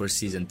excited for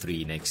season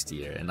 3 next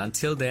year. And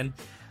until then,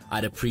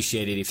 I'd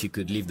appreciate it if you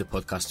could leave the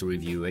podcast a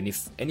review. And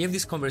if any of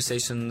these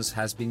conversations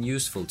has been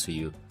useful to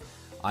you,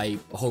 I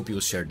hope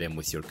you'll share them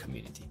with your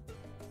community.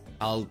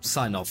 I'll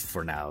sign off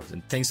for now.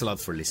 And thanks a lot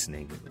for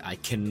listening. I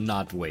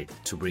cannot wait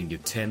to bring you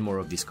 10 more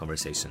of these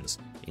conversations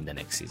in the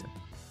next season.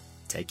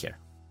 Take care.